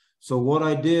 So what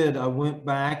I did, I went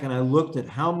back and I looked at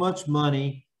how much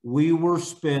money we were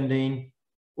spending,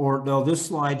 or no, this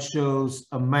slide shows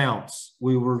amounts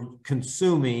we were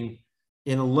consuming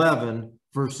in 11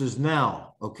 versus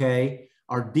now, okay?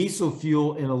 Our diesel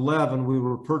fuel in 11, we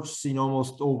were purchasing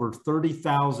almost over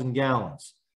 30,000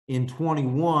 gallons. In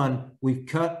 21, we've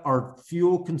cut our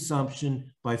fuel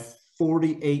consumption by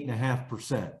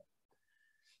 48.5%.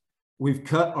 We've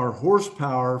cut our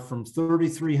horsepower from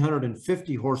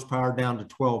 3,350 horsepower down to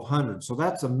 1,200. So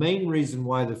that's the main reason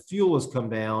why the fuel has come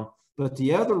down. But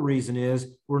the other reason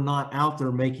is we're not out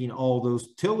there making all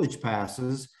those tillage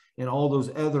passes and all those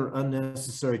other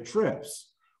unnecessary trips.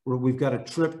 Where we've got a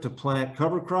trip to plant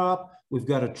cover crop, we've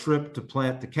got a trip to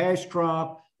plant the cash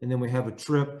crop, and then we have a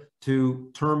trip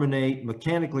to terminate,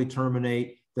 mechanically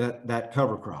terminate that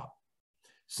cover crop.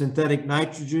 Synthetic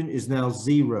nitrogen is now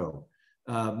 0.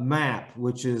 MAP,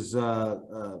 which is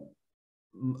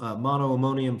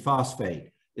monoammonium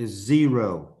phosphate, is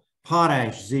 0.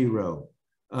 Potash, 0.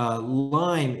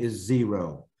 Lime is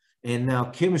 0. And now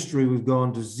chemistry, we've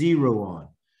gone to 0 on.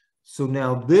 So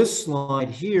now this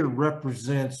slide here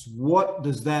represents what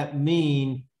does that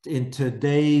mean in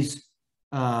today's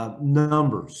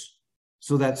numbers.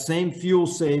 So that same fuel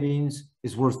savings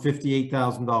is worth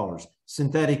 $58,000.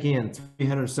 Synthetic N,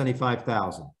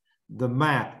 $375,000. The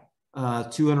MAP,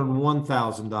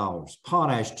 $201,000.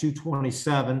 Potash,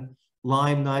 $227,000.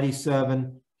 Lime,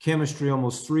 $97,000. Chemistry,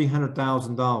 almost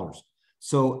 $300,000.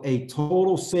 So a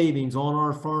total savings on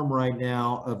our farm right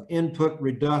now of input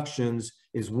reductions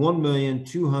is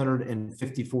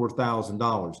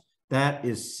 $1,254,000. That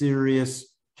is serious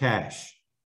cash.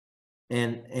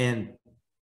 And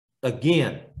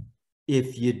again,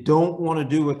 if you don't want to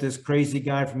do what this crazy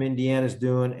guy from Indiana is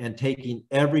doing and taking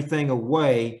everything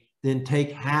away, then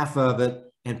take half of it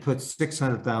and put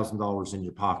 $600,000 in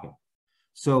your pocket.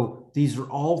 So these are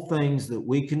all things that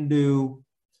we can do,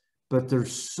 but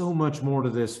there's so much more to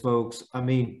this, folks. I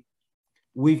mean,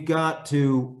 we've got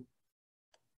to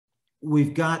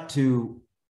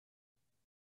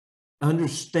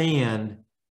understand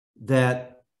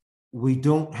that we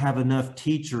don't have enough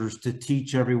teachers to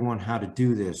teach everyone how to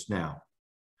do this now.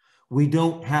 We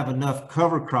don't have enough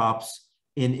cover crops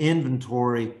in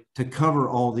inventory to cover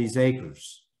all these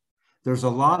acres. There's a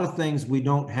lot of things we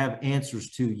don't have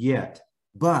answers to yet,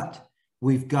 but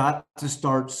we've got to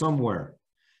start somewhere.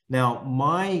 Now,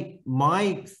 my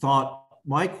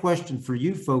question for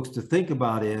you folks to think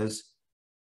about is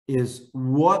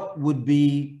what would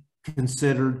be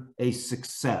considered a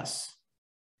success?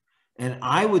 And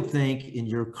I would think in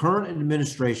your current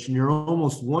administration, you're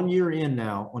almost 1 year in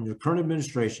now on your current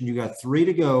administration, you got 3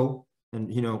 to go.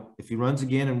 And, you know, if he runs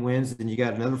again and wins, then you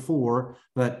got another 4,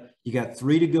 but you got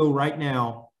 3 to go right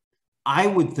now. I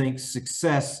would think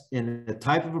success in the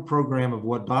type of a program of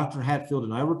what Dr. Hatfield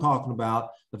and I were talking about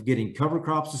of getting cover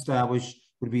crops established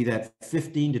would be that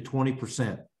 15 to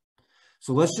 20%.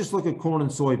 So let's just look at corn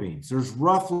and soybeans. There's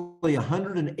roughly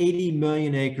 180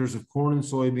 million acres of corn and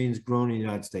soybeans grown in the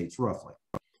United States, roughly.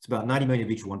 It's about 90 million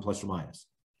of each one, plus or minus.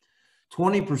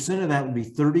 20% of that would be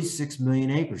 36 million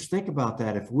acres. Think about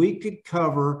that. If we could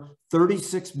cover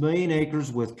 36 million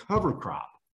acres with cover crop,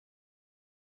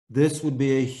 this would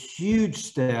be a huge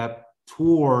step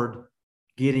toward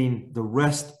getting the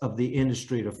rest of the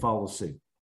industry to follow suit.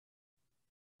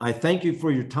 I thank you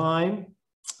for your time.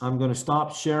 I'm going to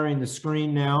stop sharing the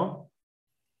screen now.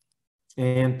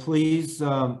 And please,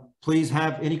 please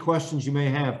have any questions you may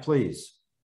have, please.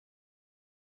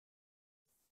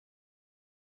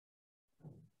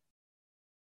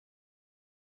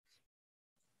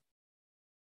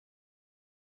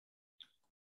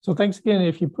 So thanks again.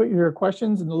 If you put your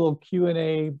questions in the little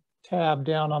Q&A tab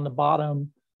down on the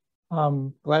bottom,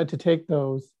 I'm glad to take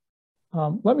those.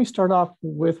 Let me start off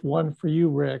with one for you,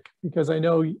 Rick, because I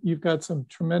know you've got some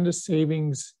tremendous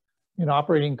savings in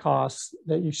operating costs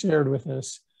that you shared with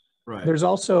us. Right. There's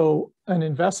also an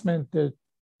investment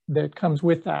that comes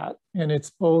with that, and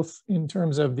it's both in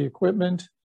terms of the equipment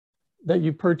that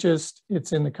you purchased,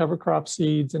 it's in the cover crop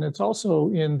seeds, and it's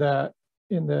also in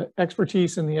the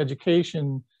expertise and the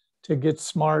education to get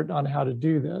smart on how to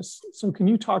do this. So can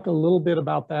you talk a little bit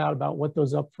about that, about what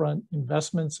those upfront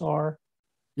investments are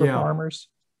for farmers?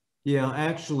 Yeah,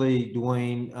 actually,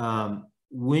 Dwayne,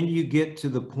 when you get to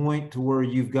the point to where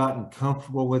you've gotten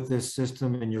comfortable with this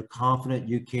system and you're confident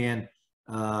you can,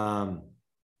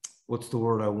 what's the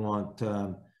word I want,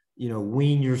 you know,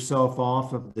 wean yourself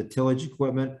off of the tillage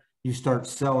equipment, you start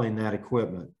selling that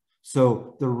equipment.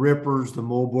 So the rippers, the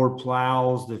moldboard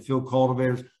plows, the field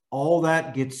cultivators, all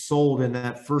that gets sold in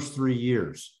that first 3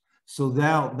 years. So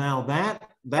now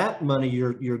that money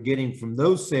you're getting from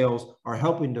those sales are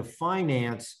helping to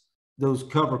finance those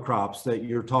cover crops that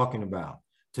you're talking about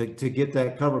to get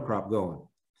that cover crop going.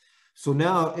 So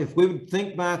now if we would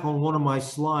think back on one of my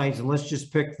slides, and let's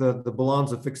just pick the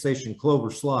Balanza fixation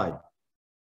clover slide.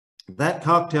 That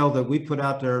cocktail that we put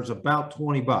out there is about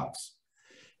 20 bucks.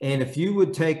 And if you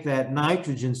would take that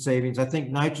nitrogen savings, I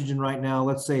think nitrogen right now,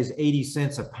 let's say is 80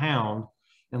 cents a pound.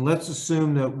 And let's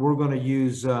assume that we're going to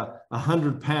use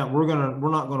 100 pounds. We're not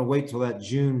going to wait till that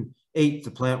June 8th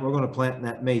to plant. We're going to plant in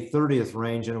that May 30th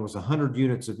range. And it was 100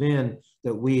 units of N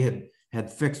that we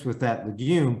had fixed with that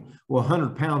legume. Well,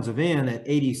 100 pounds of N at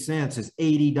 80 cents is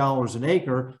 $80 an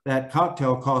acre. That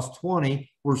cocktail costs 20.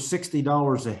 We're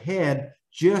 $60 a head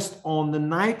just on the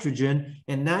nitrogen.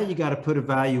 And now you got to put a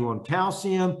value on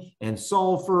calcium and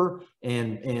sulfur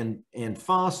and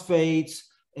phosphates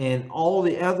and all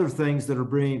the other things that are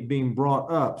being brought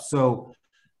up. So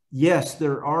yes,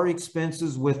 there are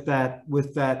expenses with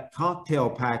that cocktail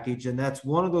package. And that's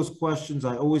one of those questions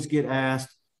I always get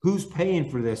asked, who's paying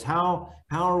for this? How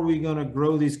are we going to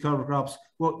grow these cover crops?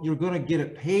 Well, you're going to get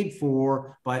it paid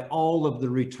for by all of the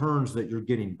returns that you're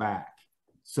getting back.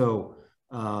 So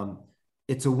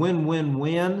it's a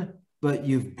win-win-win, but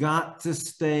you've got to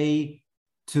stay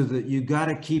you got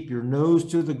to keep your nose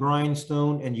to the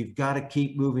grindstone, and you've got to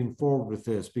keep moving forward with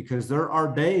this, because there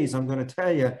are days, I'm going to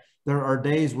tell you, there are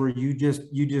days where you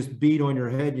just beat on your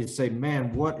head. You say,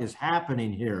 man, what is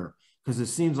happening here? Because it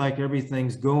seems like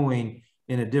everything's going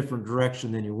in a different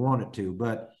direction than you want it to.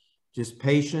 But just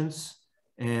patience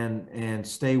and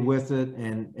stay with it,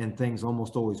 and things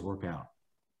almost always work out.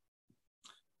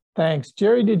 Thanks.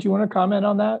 Jerry, did you want to comment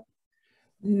on that?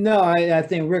 No, I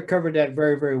think Rick covered that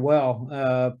very, very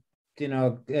well.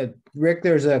 Rick,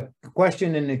 there's a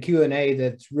question in the Q&A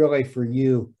that's really for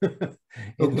you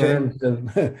in terms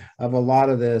of a lot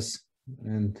of this.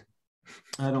 And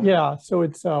yeah, so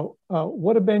it's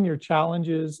what have been your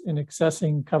challenges in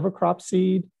accessing cover crop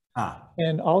seed?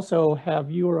 And also,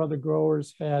 have you or other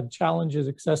growers had challenges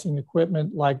accessing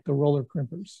equipment like the roller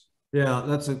crimpers? Yeah,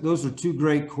 those are two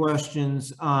great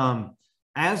questions.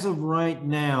 As of right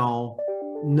now,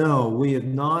 no, we have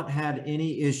not had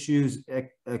any issues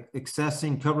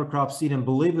accessing cover crop seed. And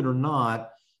believe it or not,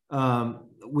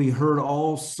 we heard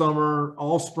all summer,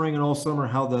 all spring and all summer,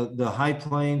 how the high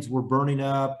plains were burning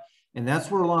up. And that's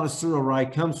where a lot of cereal rye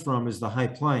comes from, is the high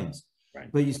plains. Right.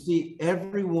 But you see,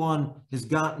 everyone has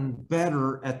gotten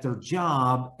better at their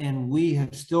job, and we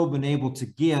have still been able to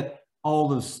get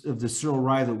all of the cereal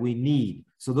rye that we need.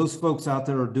 So those folks out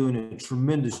there are doing a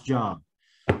tremendous job.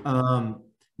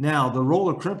 Now, the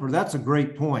roller crimper, that's a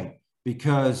great point,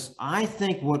 because I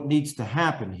think what needs to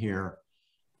happen here,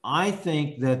 I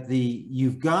think that the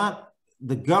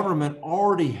government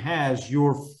already has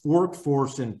your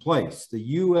workforce in place.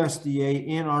 The USDA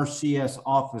NRCS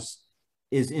office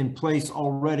is in place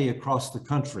already across the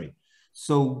country.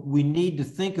 So we need to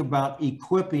think about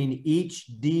equipping each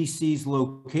DC's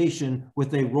location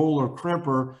with a roller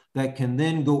crimper that can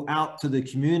then go out to the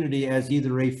community as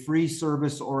either a free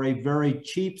service or a very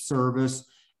cheap service,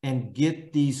 and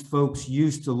get these folks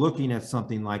used to looking at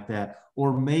something like that.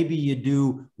 Or maybe you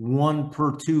do 1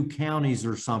 per 2 counties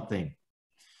or something.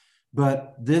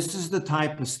 But this is the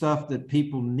type of stuff that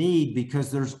people need, because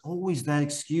there's always that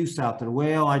excuse out there.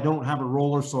 Well, I don't have a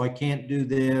roller, so I can't do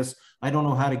this. I don't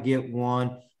know how to get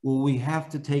one. Well, we have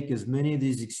to take as many of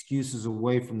these excuses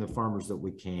away from the farmers that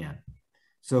we can.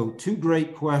 So 2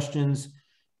 great questions.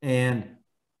 And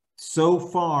so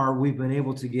far, we've been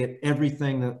able to get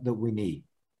everything that we need,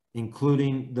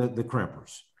 including the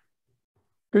crimpers.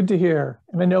 Good to hear.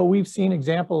 And I know we've seen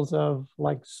examples of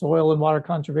like soil and water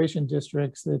conservation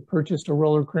districts that purchased a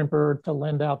roller crimper to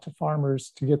lend out to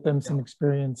farmers to get them some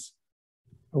experience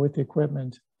with the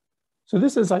equipment. So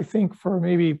this is, I think, for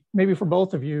maybe for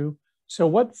both of you. So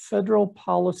what federal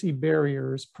policy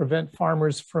barriers prevent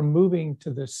farmers from moving to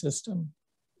this system?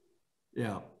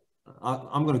 Yeah,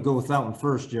 I'm going to go with that one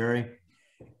first, Jerry.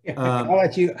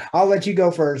 I'll let you go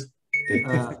first.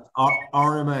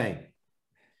 RMA.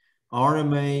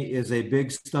 RMA is a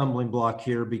big stumbling block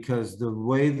here, because the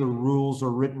way the rules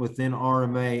are written within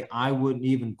RMA, I wouldn't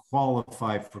even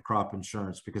qualify for crop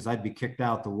insurance, because I'd be kicked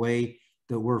out the way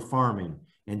that we're farming.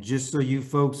 And just so you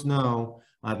folks know,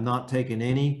 I've not taken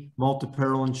any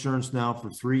multi-peril insurance now for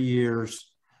 3 years.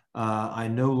 I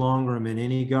no longer am in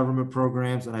any government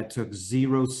programs, and I took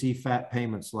 0 CFAP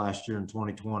payments last year in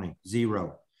 2020,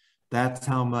 0. That's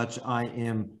how much I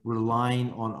am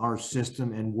relying on our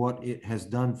system and what it has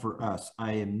done for us.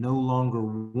 I am no longer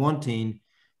wanting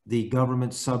the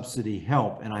government subsidy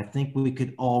help, and I think we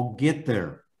could all get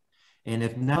there. And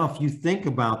if you think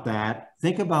about that,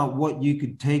 think about what you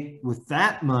could take with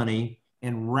that money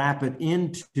and wrap it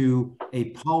into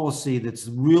a policy that's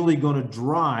really going to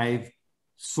drive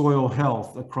soil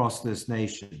health across this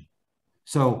nation.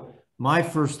 So my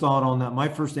first thought on that, my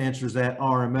first answer is that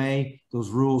RMA, those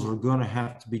rules are going to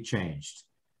have to be changed.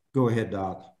 Go ahead,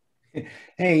 Doc.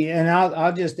 Hey, and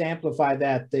I'll just amplify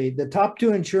that. The top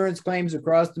 2 insurance claims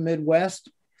across the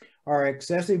Midwest are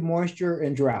excessive moisture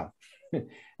and drought.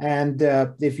 And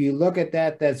if you look at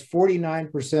that, that's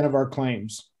 49% of our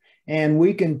claims. And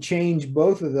we can change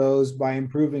both of those by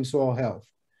improving soil health.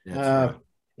 That's right.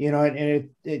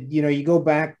 You go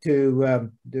back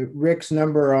to Rick's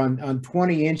number on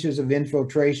 20 inches of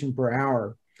infiltration per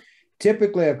hour.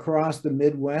 Typically across the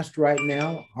Midwest right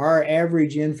now, our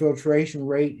average infiltration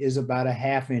rate is about a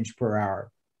 ½ inch per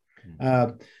hour.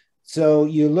 So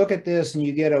you look at this and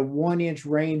you get a 1 inch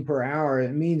rain per hour.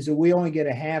 It means that we only get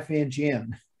a ½ inch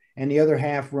in, and the other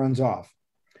half runs off.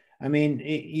 I mean,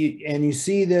 you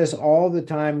see this all the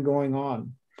time going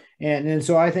on. And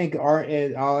so I think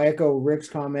I'll echo Rick's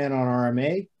comment on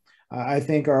RMA. I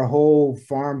think our whole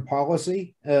farm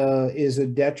policy is a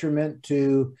detriment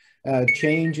to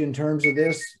change in terms of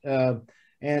this.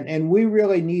 And we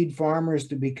really need farmers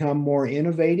to become more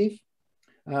innovative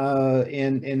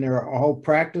in their whole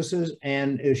practices,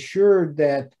 and assured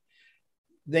that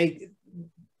they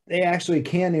actually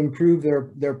can improve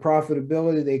their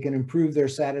profitability. They can improve their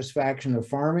satisfaction of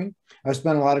farming. I've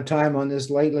spent a lot of time on this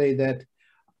lately, that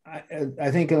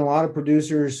I think in a lot of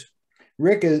producers,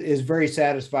 Rick is very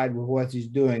satisfied with what he's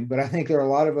doing, but I think there are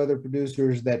a lot of other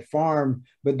producers that farm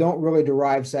but don't really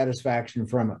derive satisfaction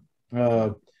from it.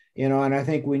 And I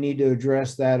think we need to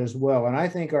address that as well. And I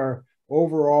think our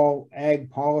overall ag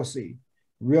policy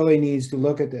really needs to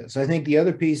look at this. I think the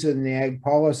other piece in the ag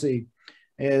policy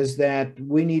is that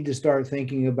we need to start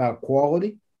thinking about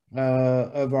quality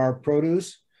of our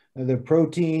produce, the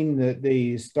protein,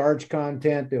 the starch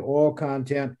content, the oil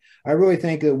content. I really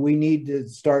think that we need to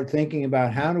start thinking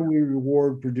about how do we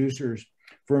reward producers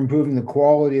for improving the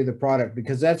quality of the product,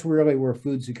 because that's really where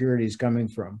food security is coming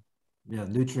from. Yeah,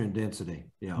 nutrient density.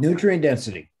 Yeah. Nutrient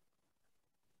density.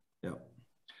 Yeah.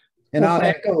 And I'll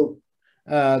echo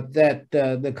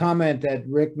the comment that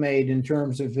Rick made in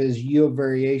terms of his yield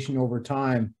variation over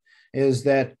time, is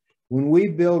that when we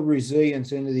build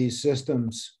resilience into these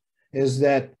systems, is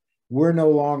that we're no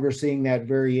longer seeing that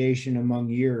variation among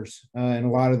years in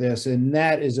a lot of this. And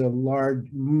that is a large,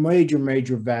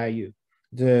 major value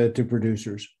to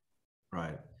producers.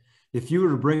 Right. If you were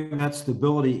to bring that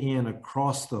stability in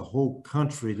across the whole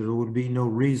country, there would be no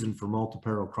reason for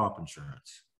multi-peril crop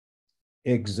insurance.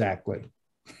 Exactly.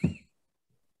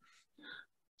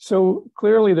 So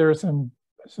clearly there are some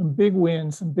big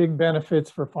wins, some big benefits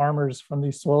for farmers from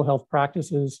these soil health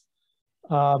practices.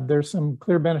 There's some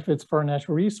clear benefits for our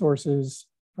natural resources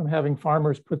from having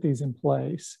farmers put these in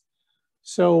place.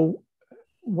 So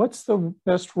what's the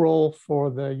best role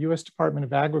for the U.S. Department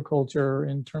of Agriculture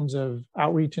in terms of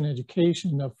outreach and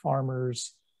education of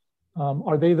farmers?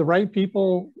 Are they the right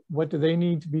people? What do they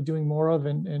need to be doing more of,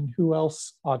 and who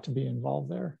else ought to be involved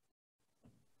there?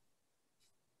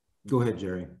 Go ahead,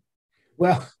 Jerry.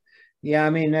 Well, yeah, I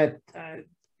mean,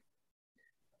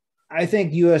 I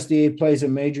think USDA plays a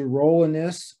major role in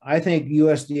this. I think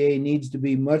USDA needs to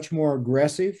be much more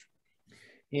aggressive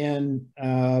in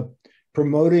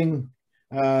promoting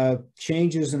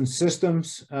changes in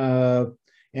systems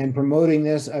and promoting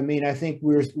this. I mean, I think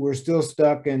we're still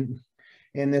stuck in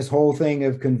this whole thing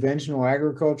of conventional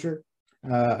agriculture.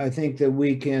 I think that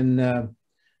we can,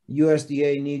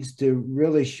 USDA needs to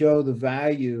really show the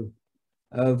value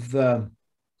of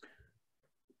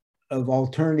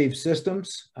alternative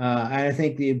systems. I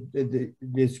think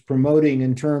it's promoting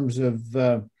in terms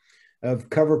of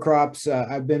cover crops.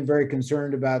 I've been very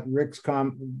concerned about Rick's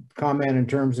comment in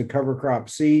terms of cover crop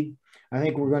seed. I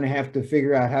think we're going to have to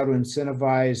figure out how to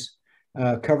incentivize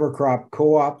cover crop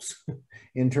co-ops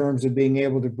in terms of being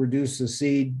able to produce the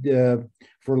seed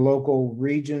for local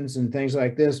regions and things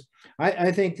like this.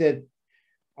 I think that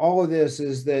all of this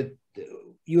is that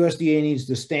USDA needs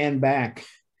to stand back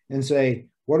and say,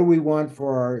 what do we want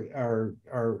for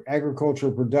our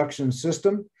agricultural production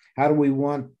system? How do we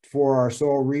want for our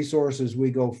soil resources as we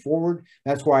go forward?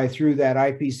 That's why I threw that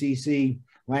IPCC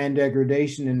land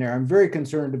degradation in there. I'm very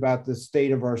concerned about the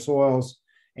state of our soils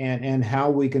and how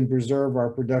we can preserve our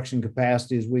production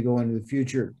capacity as we go into the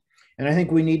future. And I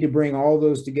think we need to bring all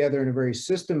those together in a very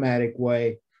systematic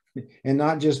way and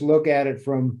not just look at it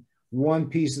from one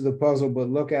piece of the puzzle, but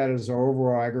look at it as our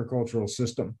overall agricultural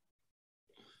system.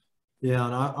 Yeah,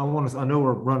 and I know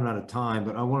we're running out of time,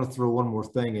 but I want to throw one more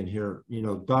thing in here. You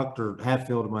know, Dr.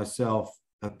 Hatfield and myself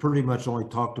have pretty much only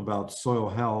talked about soil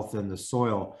health and the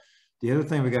soil. The other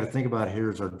thing we got to think about here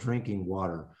is our drinking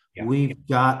water. Yeah. We've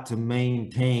got to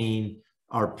maintain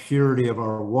our purity of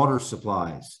our water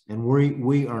supplies, and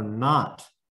we are not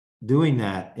doing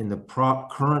that in the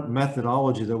current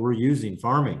methodology that we're using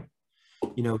farming.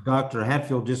 You know, Dr.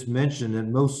 Hatfield just mentioned that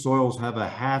most soils have a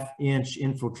half-inch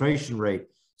infiltration rate.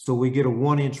 So we get a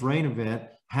 1-inch rain event,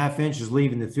 half inch is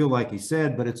leaving the field, like he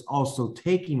said, but it's also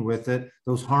taking with it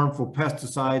those harmful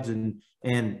pesticides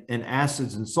and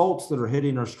acids and salts that are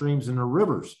hitting our streams and our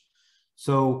rivers.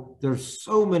 So there's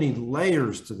so many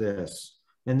layers to this.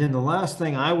 And then the last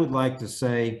thing I would like to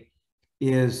say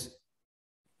is,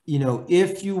 you know,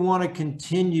 if you want to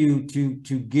continue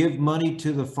to give money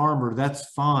to the farmer,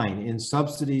 that's fine, in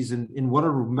subsidies and in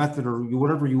whatever method or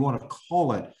whatever you want to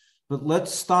call it. But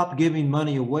let's stop giving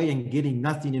money away and getting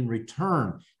nothing in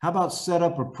return. How about set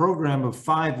up a program of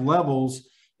 5 levels?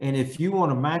 And if you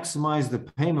want to maximize the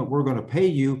payment we're going to pay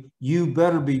you, you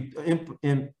better be,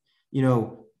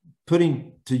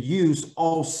 putting to use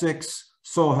all 6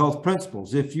 soil health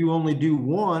principles. If you only do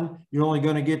one, you're only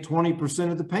going to get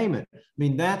 20% of the payment. I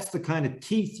mean, that's the kind of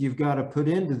teeth you've got to put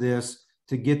into this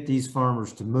to get these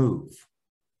farmers to move.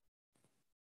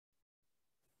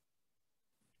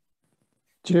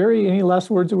 Jerry, any last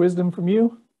words of wisdom from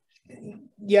you?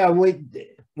 Yeah,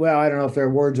 well, I don't know if they're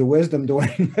words of wisdom,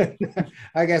 Dwayne, but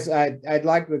I guess I'd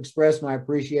like to express my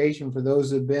appreciation for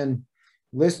those who've been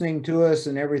listening to us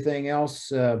and everything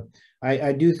else.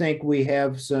 I do think we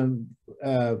have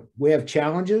we have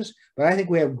challenges, but I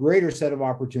think we have a greater set of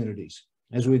opportunities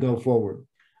as we go forward.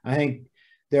 I think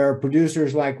there are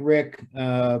producers like Rick.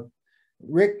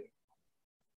 Rick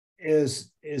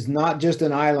is not just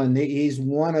an island. He's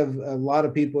one of a lot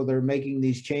of people that are making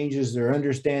these changes. They're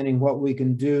understanding what we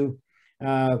can do.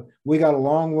 We got a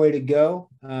long way to go.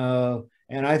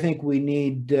 And I think we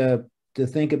need to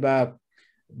think about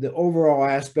the overall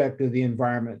aspect of the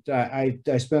environment. I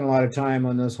spent a lot of time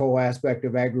on this whole aspect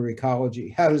of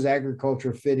agroecology. How does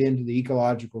agriculture fit into the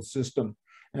ecological system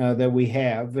that we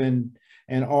have, and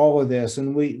all of this?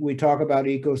 And we talk about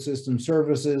ecosystem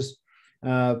services.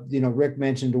 Rick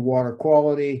mentioned the water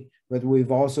quality, but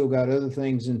we've also got other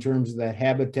things in terms of that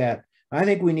habitat. I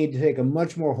think we need to take a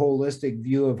much more holistic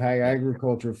view of how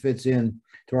agriculture fits in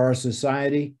to our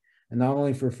society, and not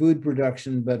only for food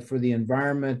production, but for the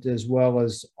environment, as well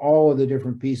as all of the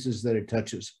different pieces that it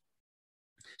touches.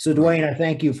 So Dwayne, I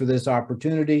thank you for this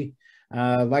opportunity.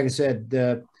 Like I said,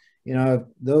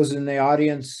 those in the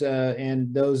audience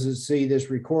and those that see this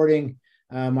recording,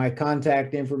 my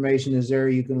contact information is there.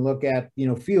 You can look at,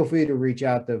 feel free to reach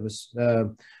out to us.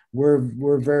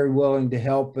 We're very willing to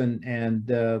help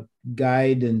and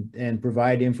guide and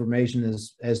provide information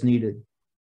as needed.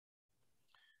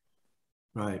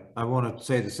 Right. I want to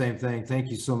say the same thing.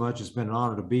 Thank you so much. It's been an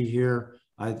honor to be here.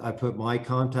 I put my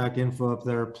contact info up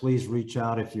there. Please reach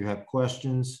out if you have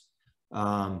questions.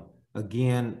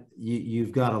 Again,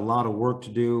 you've got a lot of work to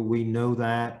do. We know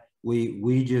that.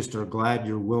 We just are glad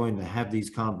you're willing to have these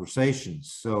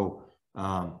conversations. So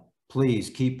please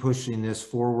keep pushing this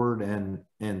forward,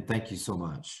 and thank you so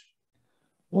much.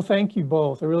 Well, thank you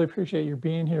both. I really appreciate your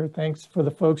being here. Thanks for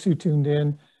the folks who tuned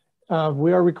in.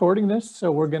 We are recording this,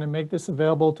 so we're going to make this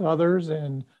available to others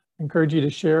and encourage you to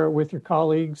share it with your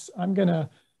colleagues. I'm going to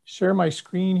share my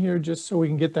screen here just so we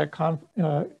can get that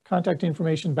contact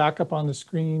information back up on the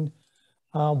screen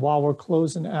while we're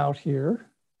closing out here.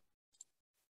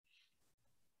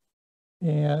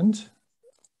 And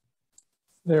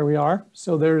there we are.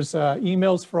 So there's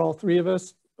emails for all three of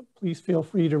us. Please feel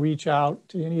free to reach out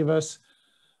to any of us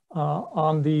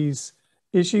on these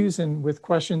issues and with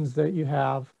questions that you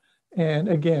have. And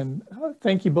again,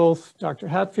 thank you both, Dr.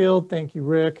 Hatfield. Thank you,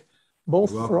 Rick,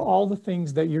 both for all the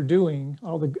things that you're doing,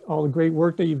 all the great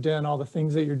work that you've done, all the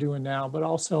things that you're doing now, but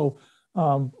also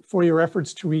for your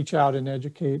efforts to reach out and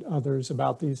educate others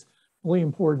about these really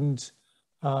important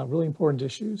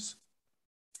issues.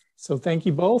 So thank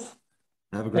you both.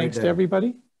 Have a great day. Thanks to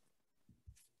everybody.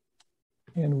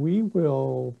 And we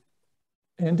will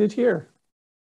end it here.